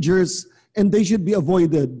equal dangers, and they should be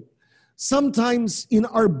avoided. Sometimes in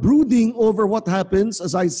our brooding over what happens,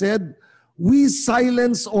 as I said, we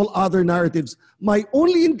silence all other narratives. My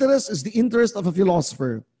only interest is the interest of a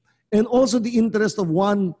philosopher, and also the interest of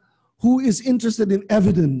one who is interested in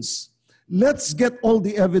evidence. Let's get all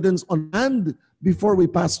the evidence on hand before we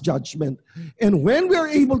pass judgment. And when we are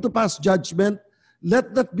able to pass judgment,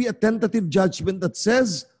 let that be a tentative judgment that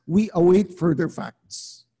says we await further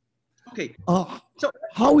facts. Okay. So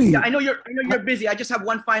Howie, I know you're busy. I just have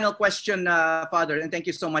one final question, Father, and thank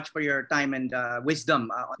you so much for your time and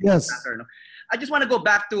wisdom on yes. this matter. No? I just want to go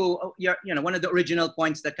back to one of the original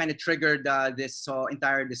points that kind of triggered this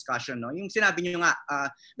entire discussion. No? Yung sinabi niyo nga,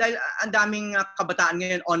 dahil ang daming kabataan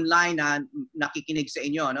ngayon online na nakikinig sa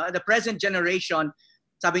inyo. No? The present generation,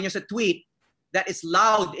 sabi niyo sa tweet, that is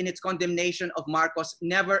loud in its condemnation of Marcos,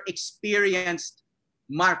 never experienced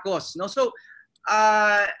Marcos. No? So,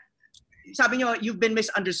 sabi niyo, you've been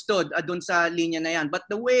misunderstood dun sa linya na yan. But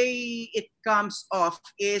the way it comes off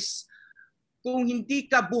is, kung hindi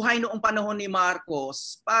ka buhay noong panahon ni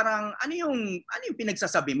Marcos, parang ano yung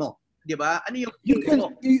pinagsasabi mo? Di ba? Ano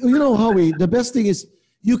yung Howie, the best thing is,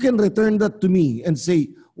 you can return that to me and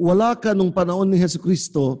say, wala ka nung panahon ni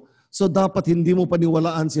Jesucristo, so dapat hindi mo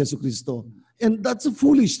paniwalaan si Jesucristo. And that's a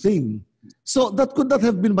foolish thing. So that could not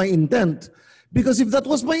have been my intent. Because if that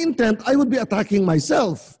was my intent, I would be attacking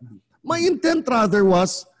myself. My intent rather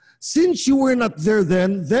was, since you were not there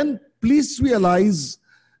then please realize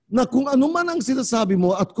na kung ano man ang sinasabi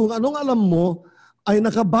mo at kung anong alam mo ay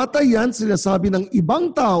nakabatay yan sinasabi ng ibang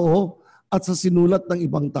tao at sa sinulat ng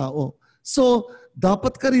ibang tao. So,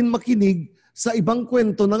 dapat ka rin makinig sa ibang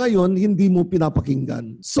kwento na ngayon hindi mo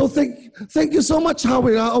pinapakinggan. So, thank you so much,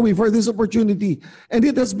 Howie, for this opportunity. And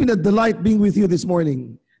it has been a delight being with you this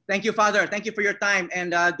morning. Thank you, Father. Thank you for your time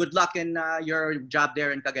and good luck in your job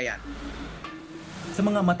there in Cagayan. Sa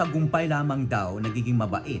mga matagumpay lamang daw, nagiging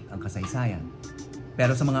mabait ang kasaysayan.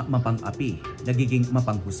 Pero sa mga mapang-api, nagiging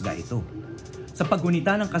mapanghusga ito. Sa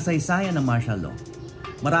paggunita ng kasaysayan ng martial law,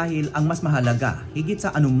 marahil ang mas mahalaga higit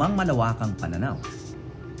sa anumang malawakang pananaw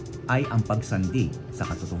ay ang pagsandig sa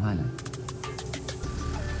katotohanan.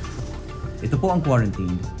 Ito po ang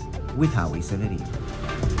Quarantined with Howie Severino.